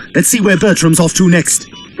time. Let's see where Bertram's off to next.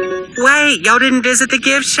 Wait, y'all didn't visit the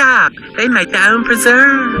gift shop. They make their own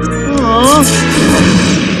preserves. Aww.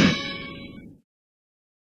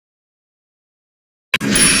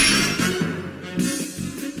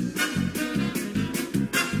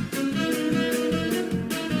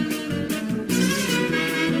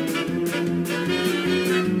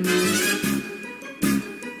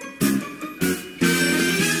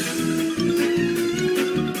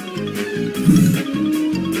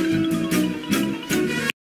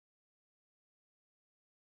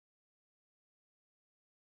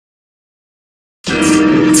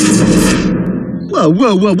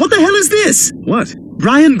 Whoa, what the hell is this? What?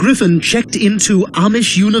 Brian Griffin checked into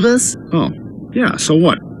Amish Universe? Oh, yeah, so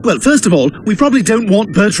what? Well, first of all, we probably don't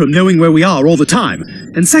want Bertram knowing where we are all the time.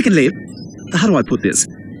 And secondly, how do I put this?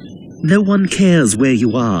 No one cares where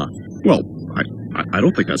you are. Well, I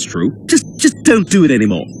don't think that's true. Just don't do it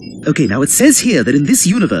anymore. Okay, now it says here that in this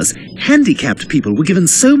universe, handicapped people were given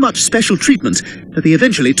so much special treatment that they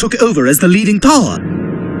eventually took over as the leading power.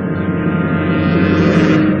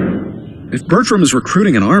 If Bertram is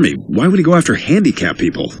recruiting an army, why would he go after handicapped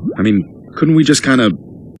people? I mean, couldn't we just kind of...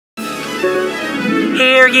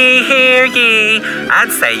 Hear ye, hear ye. I'd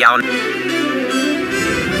say y'all...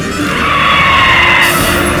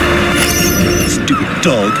 Stupid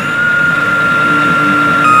dog.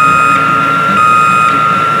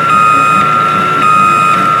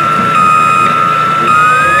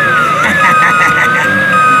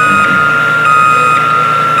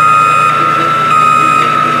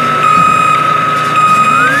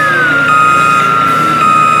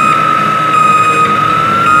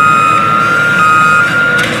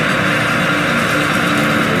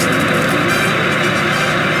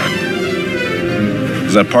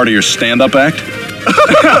 Is that part of your stand-up act? Hey,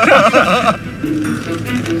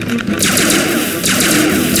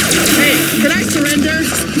 can I surrender?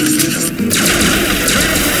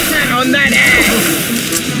 On that ass!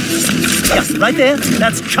 Yes, right there.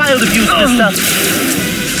 That's child abuse, mister.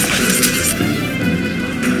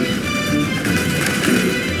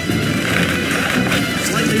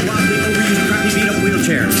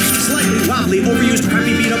 Slightly wobbly, overused,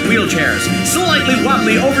 crappy, beat-up wheelchairs. Slightly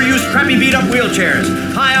wobbly, overused, crappy, beat-up wheelchairs.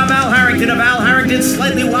 Hi, I'm Al Harrington of Al Harrington's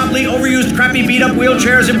Slightly Wobbly, Overused, Crappy, Beat-Up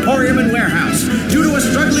Wheelchairs Emporium and Warehouse. Due to a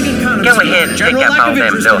struggling economy, go ahead and pick up all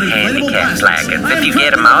them little handicap flagons. If you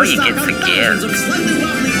get them all, you get the gift. Slightly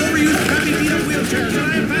wobbly, overused, crappy, beat-up wheelchairs, and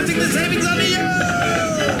I am passing the savings on to you!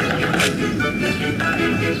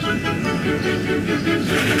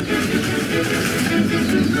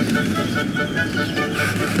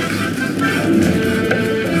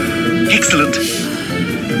 Excellent.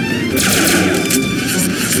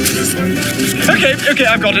 Okay,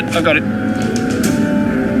 I've got it.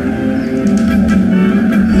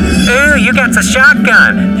 Ooh, you got a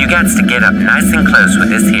shotgun. You got to get up nice and close with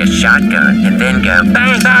this here shotgun and then go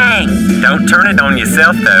bang, bang. Don't turn it on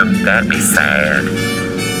yourself, though. That'd be sad.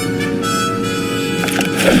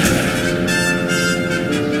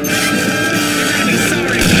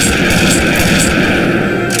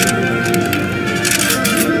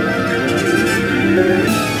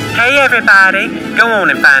 Hey everybody, go on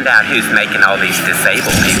and find out who's making all these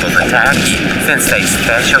disabled people attack you. Since they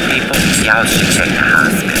special people, y'all should check the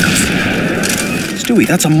hospital. Stewie,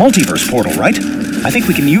 that's a multiverse portal, right? I think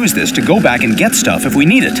we can use this to go back and get stuff if we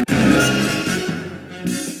need it.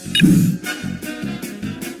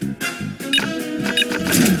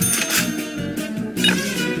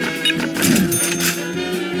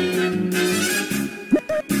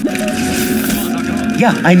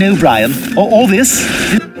 Yeah, I know, Brian. All this...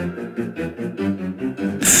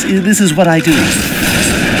 This is what I do.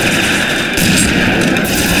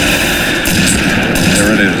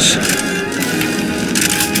 There it is.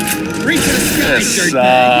 This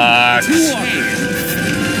sucks.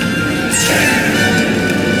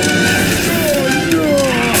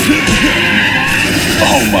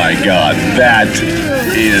 Oh my god, that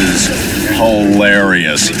is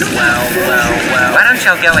hilarious. Well. Why don't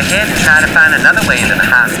y'all go ahead and try to find another way into the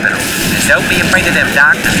hospital? And don't be afraid of them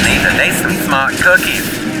doctors neither. They some smart cookies.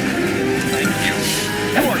 Thank you.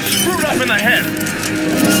 You are screwed up in the head.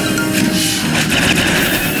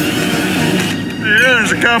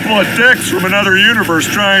 There's a couple of dicks from another universe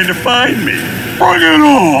trying to find me. Bring it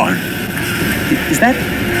on! Is that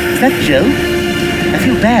Joe? I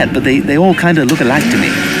feel bad, but they all kind of look alike to me.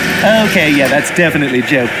 Okay, yeah, that's definitely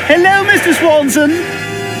Joe. Hello, Mr. Swanson!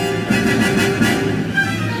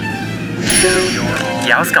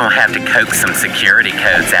 Y'all's gonna have to coax some security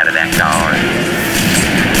codes out of that guard.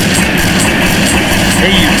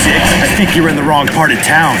 Hey, you dick. I think you're in the wrong part of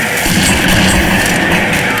town.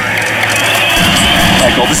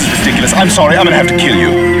 Michael, this is ridiculous. I'm sorry, I'm gonna have to kill you.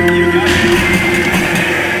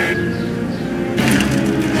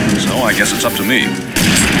 So I guess it's up to me.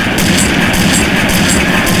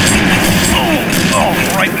 Oh,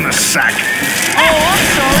 right in the sack. Oh, I'm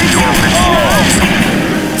sorry.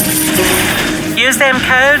 Use them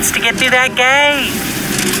codes to get through that gate.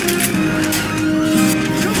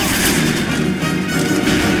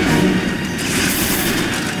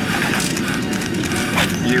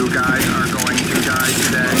 You guys are going to die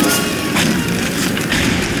today.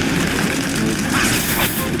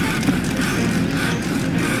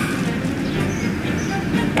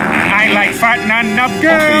 I like fighting on Nub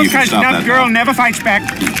Girl, because Nub Girl never fights back.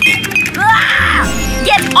 Ah!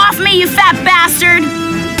 Get off me, you fat bastard!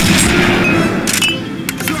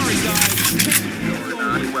 Sorry, guys. You're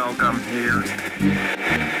not welcome here.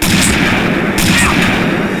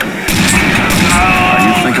 Are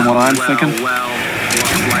you thinking what I'm thinking? Well,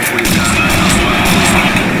 looks like we've got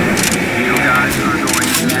you guys are going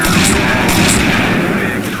to have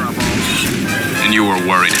big trouble. And you were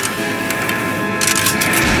worried.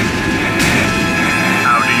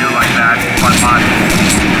 How do you like that, Buttman?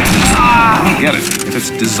 I don't get it. If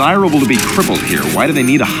it's desirable to be crippled here, why do they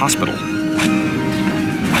need a hospital?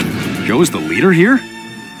 Joe's the leader here?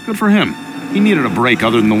 Good for him. He needed a break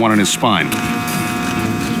other than the one in his spine.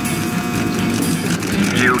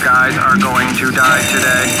 You guys are going to die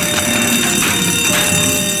today.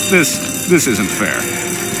 This isn't fair.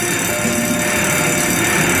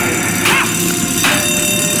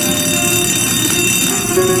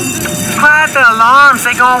 Quiet the alarms,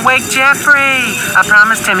 they gonna wake Jeffrey. I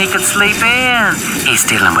promised him he could sleep in. He's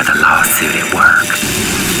dealing with a lawsuit at work.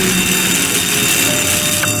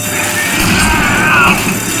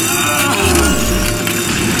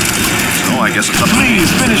 So I guess it's up to me.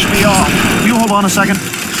 Please finish me off. You hold on a second.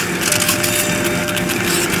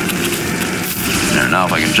 There, now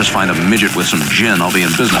if I can just find a midget with some gin, I'll be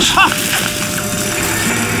in business.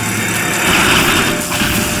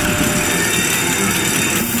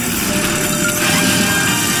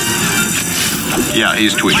 Yeah,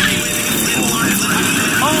 he's tweaked.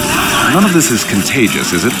 None of this is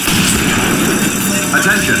contagious, is it?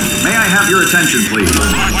 Attention! May I have your attention, please?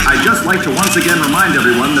 I'd just like to once again remind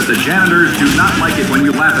everyone that the janitors do not like it when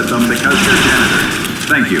you laugh at them because they're janitors.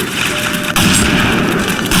 Thank you.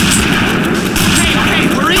 Okay,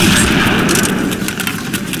 we're even!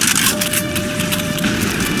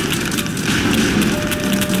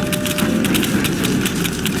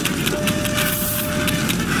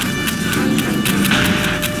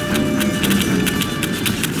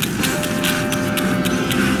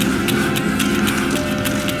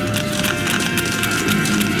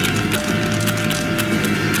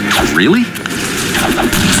 Really?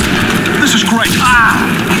 This is great. May I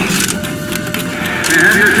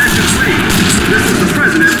have your attention, please? This is the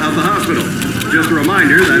president of the hospital. Just a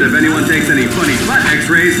reminder that if anyone takes any funny butt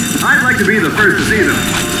x-rays, I'd like to be the first to see them.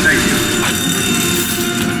 Thank you.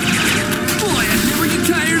 Boy, I never get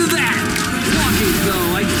tired of that. Walking,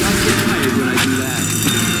 though, I get tired when I do that.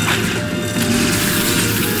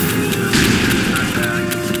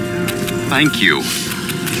 Thank you.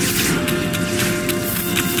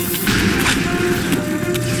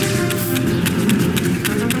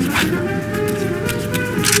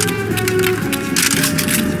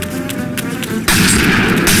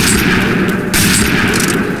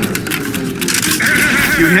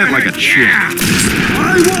 You hit like a chick. I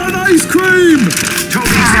want ice cream! Toby,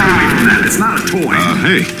 stay away from that. It's not a toy.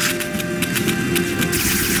 Hey.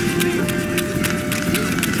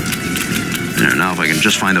 There, now if I can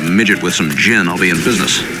just find a midget with some gin, I'll be in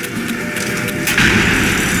business.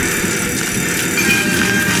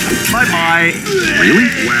 Bye-bye. Really?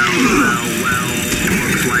 Well.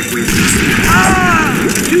 Looks like we...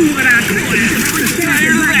 Do what I do.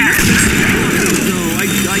 Tired of that.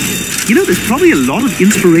 You know, there's probably a lot of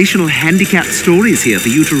inspirational handicapped stories here for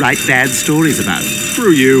you to write bad stories about.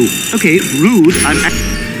 Screw you. Okay, rude.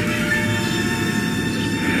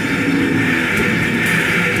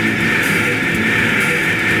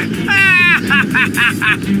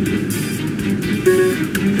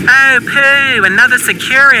 Oh, poo, another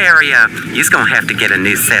secure area. You's gonna have to get a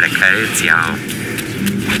new set of codes, y'all.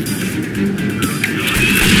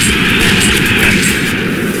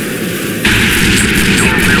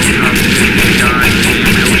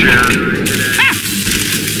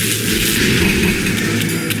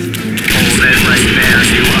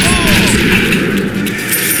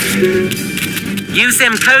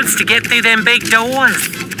 them codes to get through them big doors. How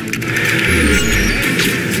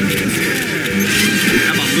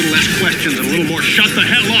about a little less questions and a little more shut the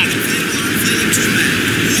hell up?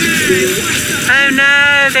 Oh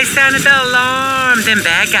no, they sounded the alarm. Them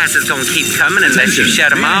bad guys is gonna keep coming unless you shut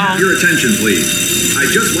them off. Your attention, please. I'd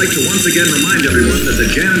just like to once again remind everyone that the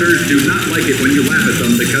janitors do not like it when you laugh at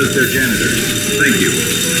them because they're janitors. Thank you.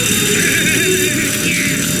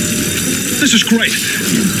 This is great.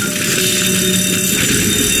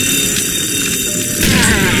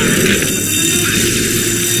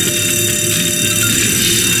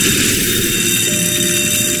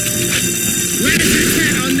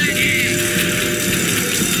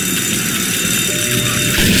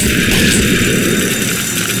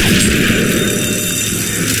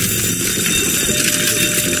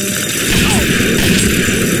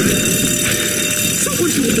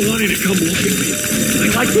 Someone told Delani to come look at me. I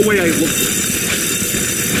like the way I look.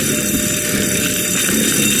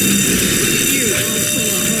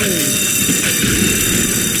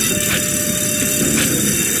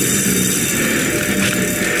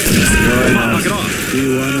 Knock it off. Be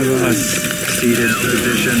one of us. Seated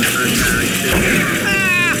position attack.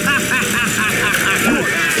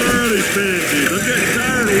 Where are these pansies? I'm getting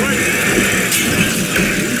tired of waiting.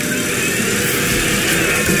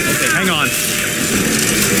 Okay, hang on.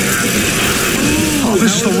 Oh,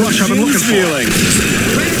 this is the rush I've been looking for.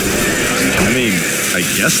 I mean, I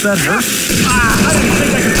guess that hurt. I didn't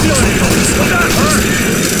think I could feel anything, but that hurt.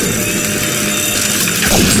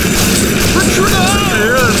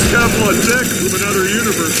 Here's a couple of dicks from another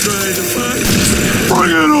universe trying to find.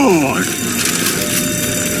 Bring it on!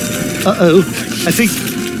 Uh-oh. I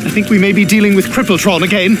think we may be dealing with Crippletron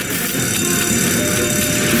again.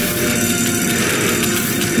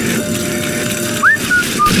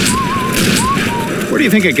 Where do you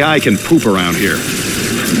think a guy can poop around here?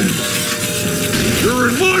 You're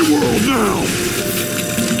in my world now!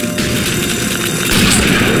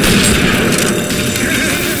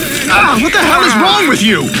 Ah, what the hell is wrong with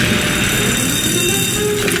you?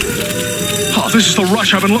 Oh, this is the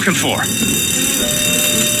rush I've been looking for.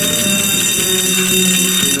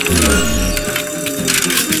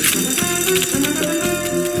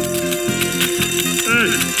 Hey,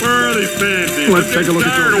 where are these pansies? Let's take a look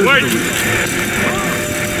at your waiting.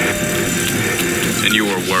 And you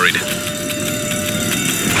were worried.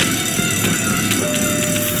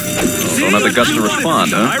 Don't have the guts to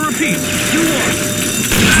respond, huh? I repeat, you won.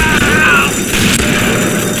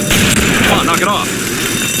 Come on, knock it off.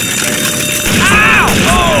 Ow!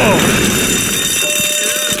 Oh!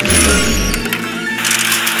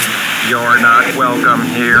 You're not welcome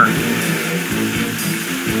here.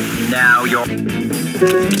 Now you're...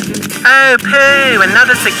 Oh, poo!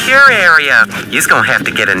 Another secure area. You's gonna have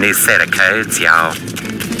to get a new set of codes, y'all.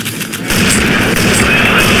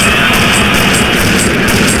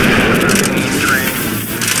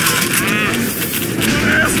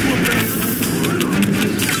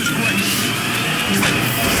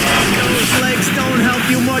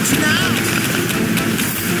 Much now.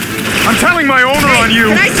 I'm telling my owner on you.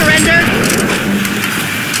 Can I surrender?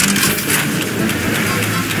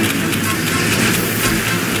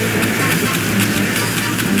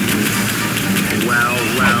 Well.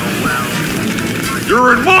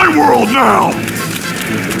 You're in my world now.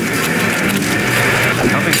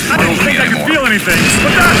 I didn't think I could feel anything,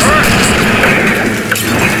 but that hurt.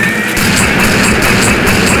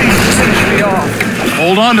 Please finish me off.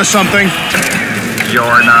 Hold on to something.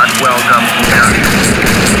 You're not welcome here.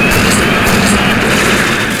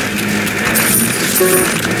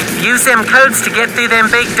 Use them codes to get through them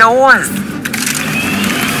big doors.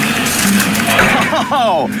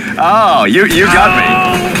 Oh, you got me.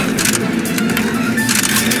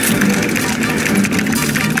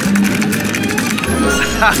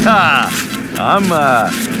 I'm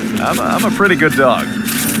a pretty good dog.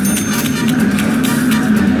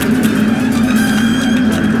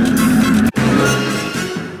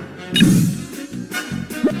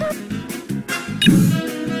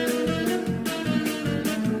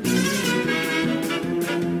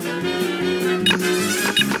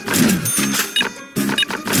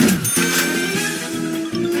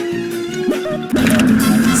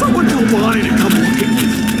 Someone tell Bonnie to come look at me.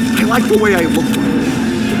 I like the way I look.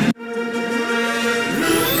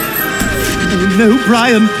 Oh no,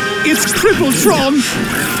 Brian! It's Crippletron!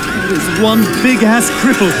 There's one big-ass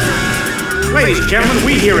cripple. Ladies and gentlemen,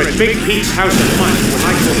 we here at Big Pete's House of Fun would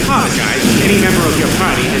like to apologize if any member of your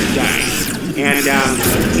party has died. And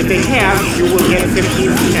if they have, you will get 15%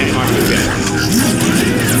 off your bill.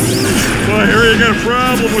 Well, I hear you got a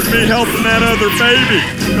problem with me helping that other baby.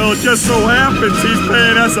 Well, it just so happens he's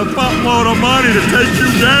paying us a buttload of money to take you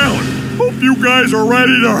down. Hope you guys are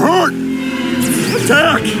ready to hurt.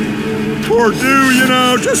 Attack. Or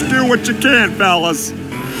just do what you can, fellas.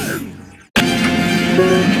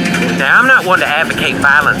 Now, I'm not one to advocate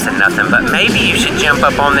violence and nothing, but maybe you should jump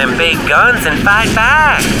up on them big guns and fight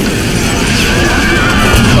back.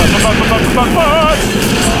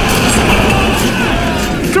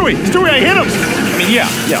 Stewie, I hit him! I mean, yeah.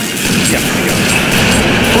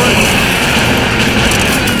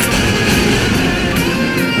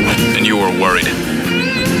 And you were worried.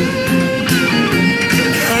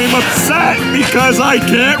 I'm upset because I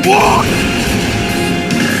can't walk!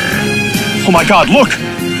 Oh my God, look!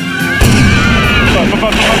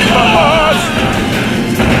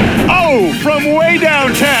 Oh, from way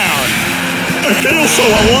downtown! I feel so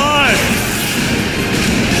alive!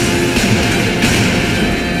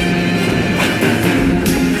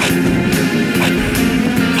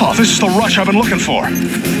 Oh, this is the rush I've been looking for.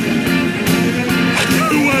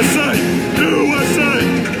 USA! USA!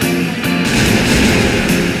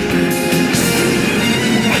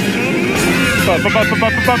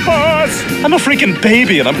 I'm a freaking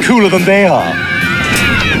baby and I'm cooler than they are.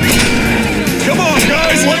 Come on,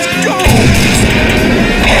 guys, let's go!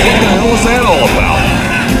 What the hell was that all about?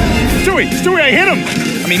 Stewie, I hit him!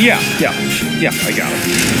 I mean, yeah, I got him.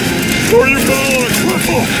 Who are you calling a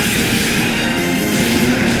cripple?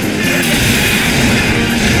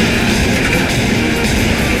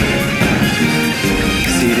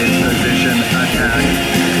 Seated position, attack.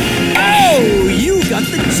 Oh, you got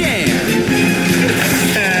the chair.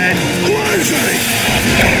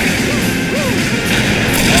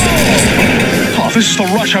 Oh, this is the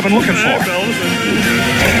rush I've been looking for.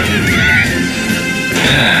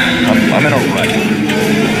 I'm in a rut.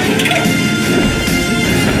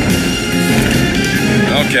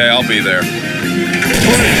 Okay, I'll be there.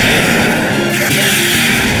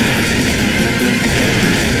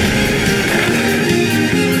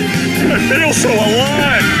 I feel so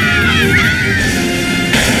alive!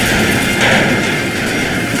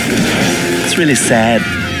 It's really sad.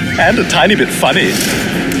 And a tiny bit funny.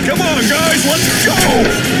 Come on, guys, let's go!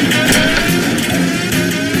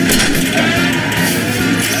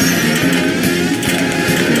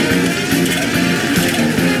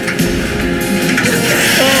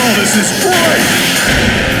 Oh, this is great!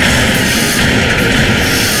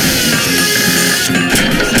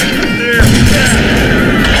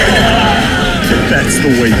 That's the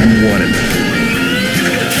way you want it.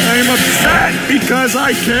 I'm upset because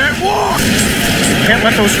I can't walk! Can't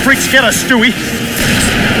let those freaks get us, Stewie.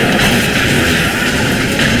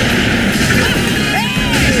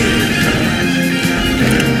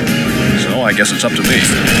 So I guess it's up to me.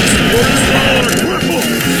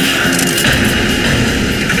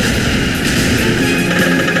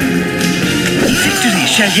 Victory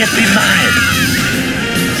shall yet be mine.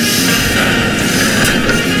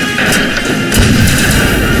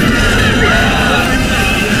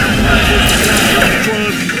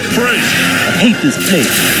 I hate this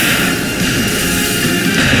place.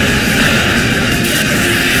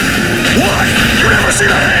 What? You never seen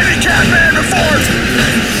a handicapped man before?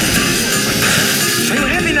 Are you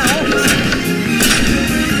happy now?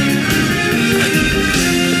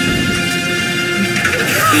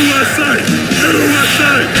 USA!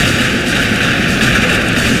 USA!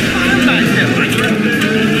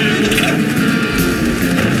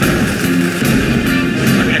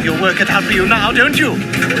 Have your work cut out for you now, don't you?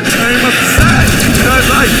 I'm upset because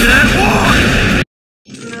I can't walk!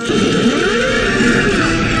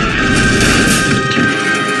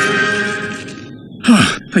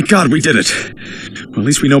 Thank God we did it. Well, at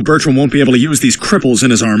least we know Bertram won't be able to use these cripples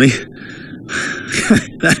in his army.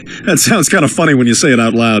 that sounds kind of funny when you say it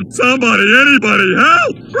out loud. Somebody, anybody,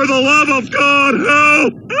 help! For the love of God,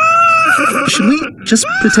 help! Should we just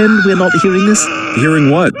pretend we're not hearing this?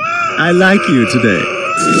 Hearing what? I like you today.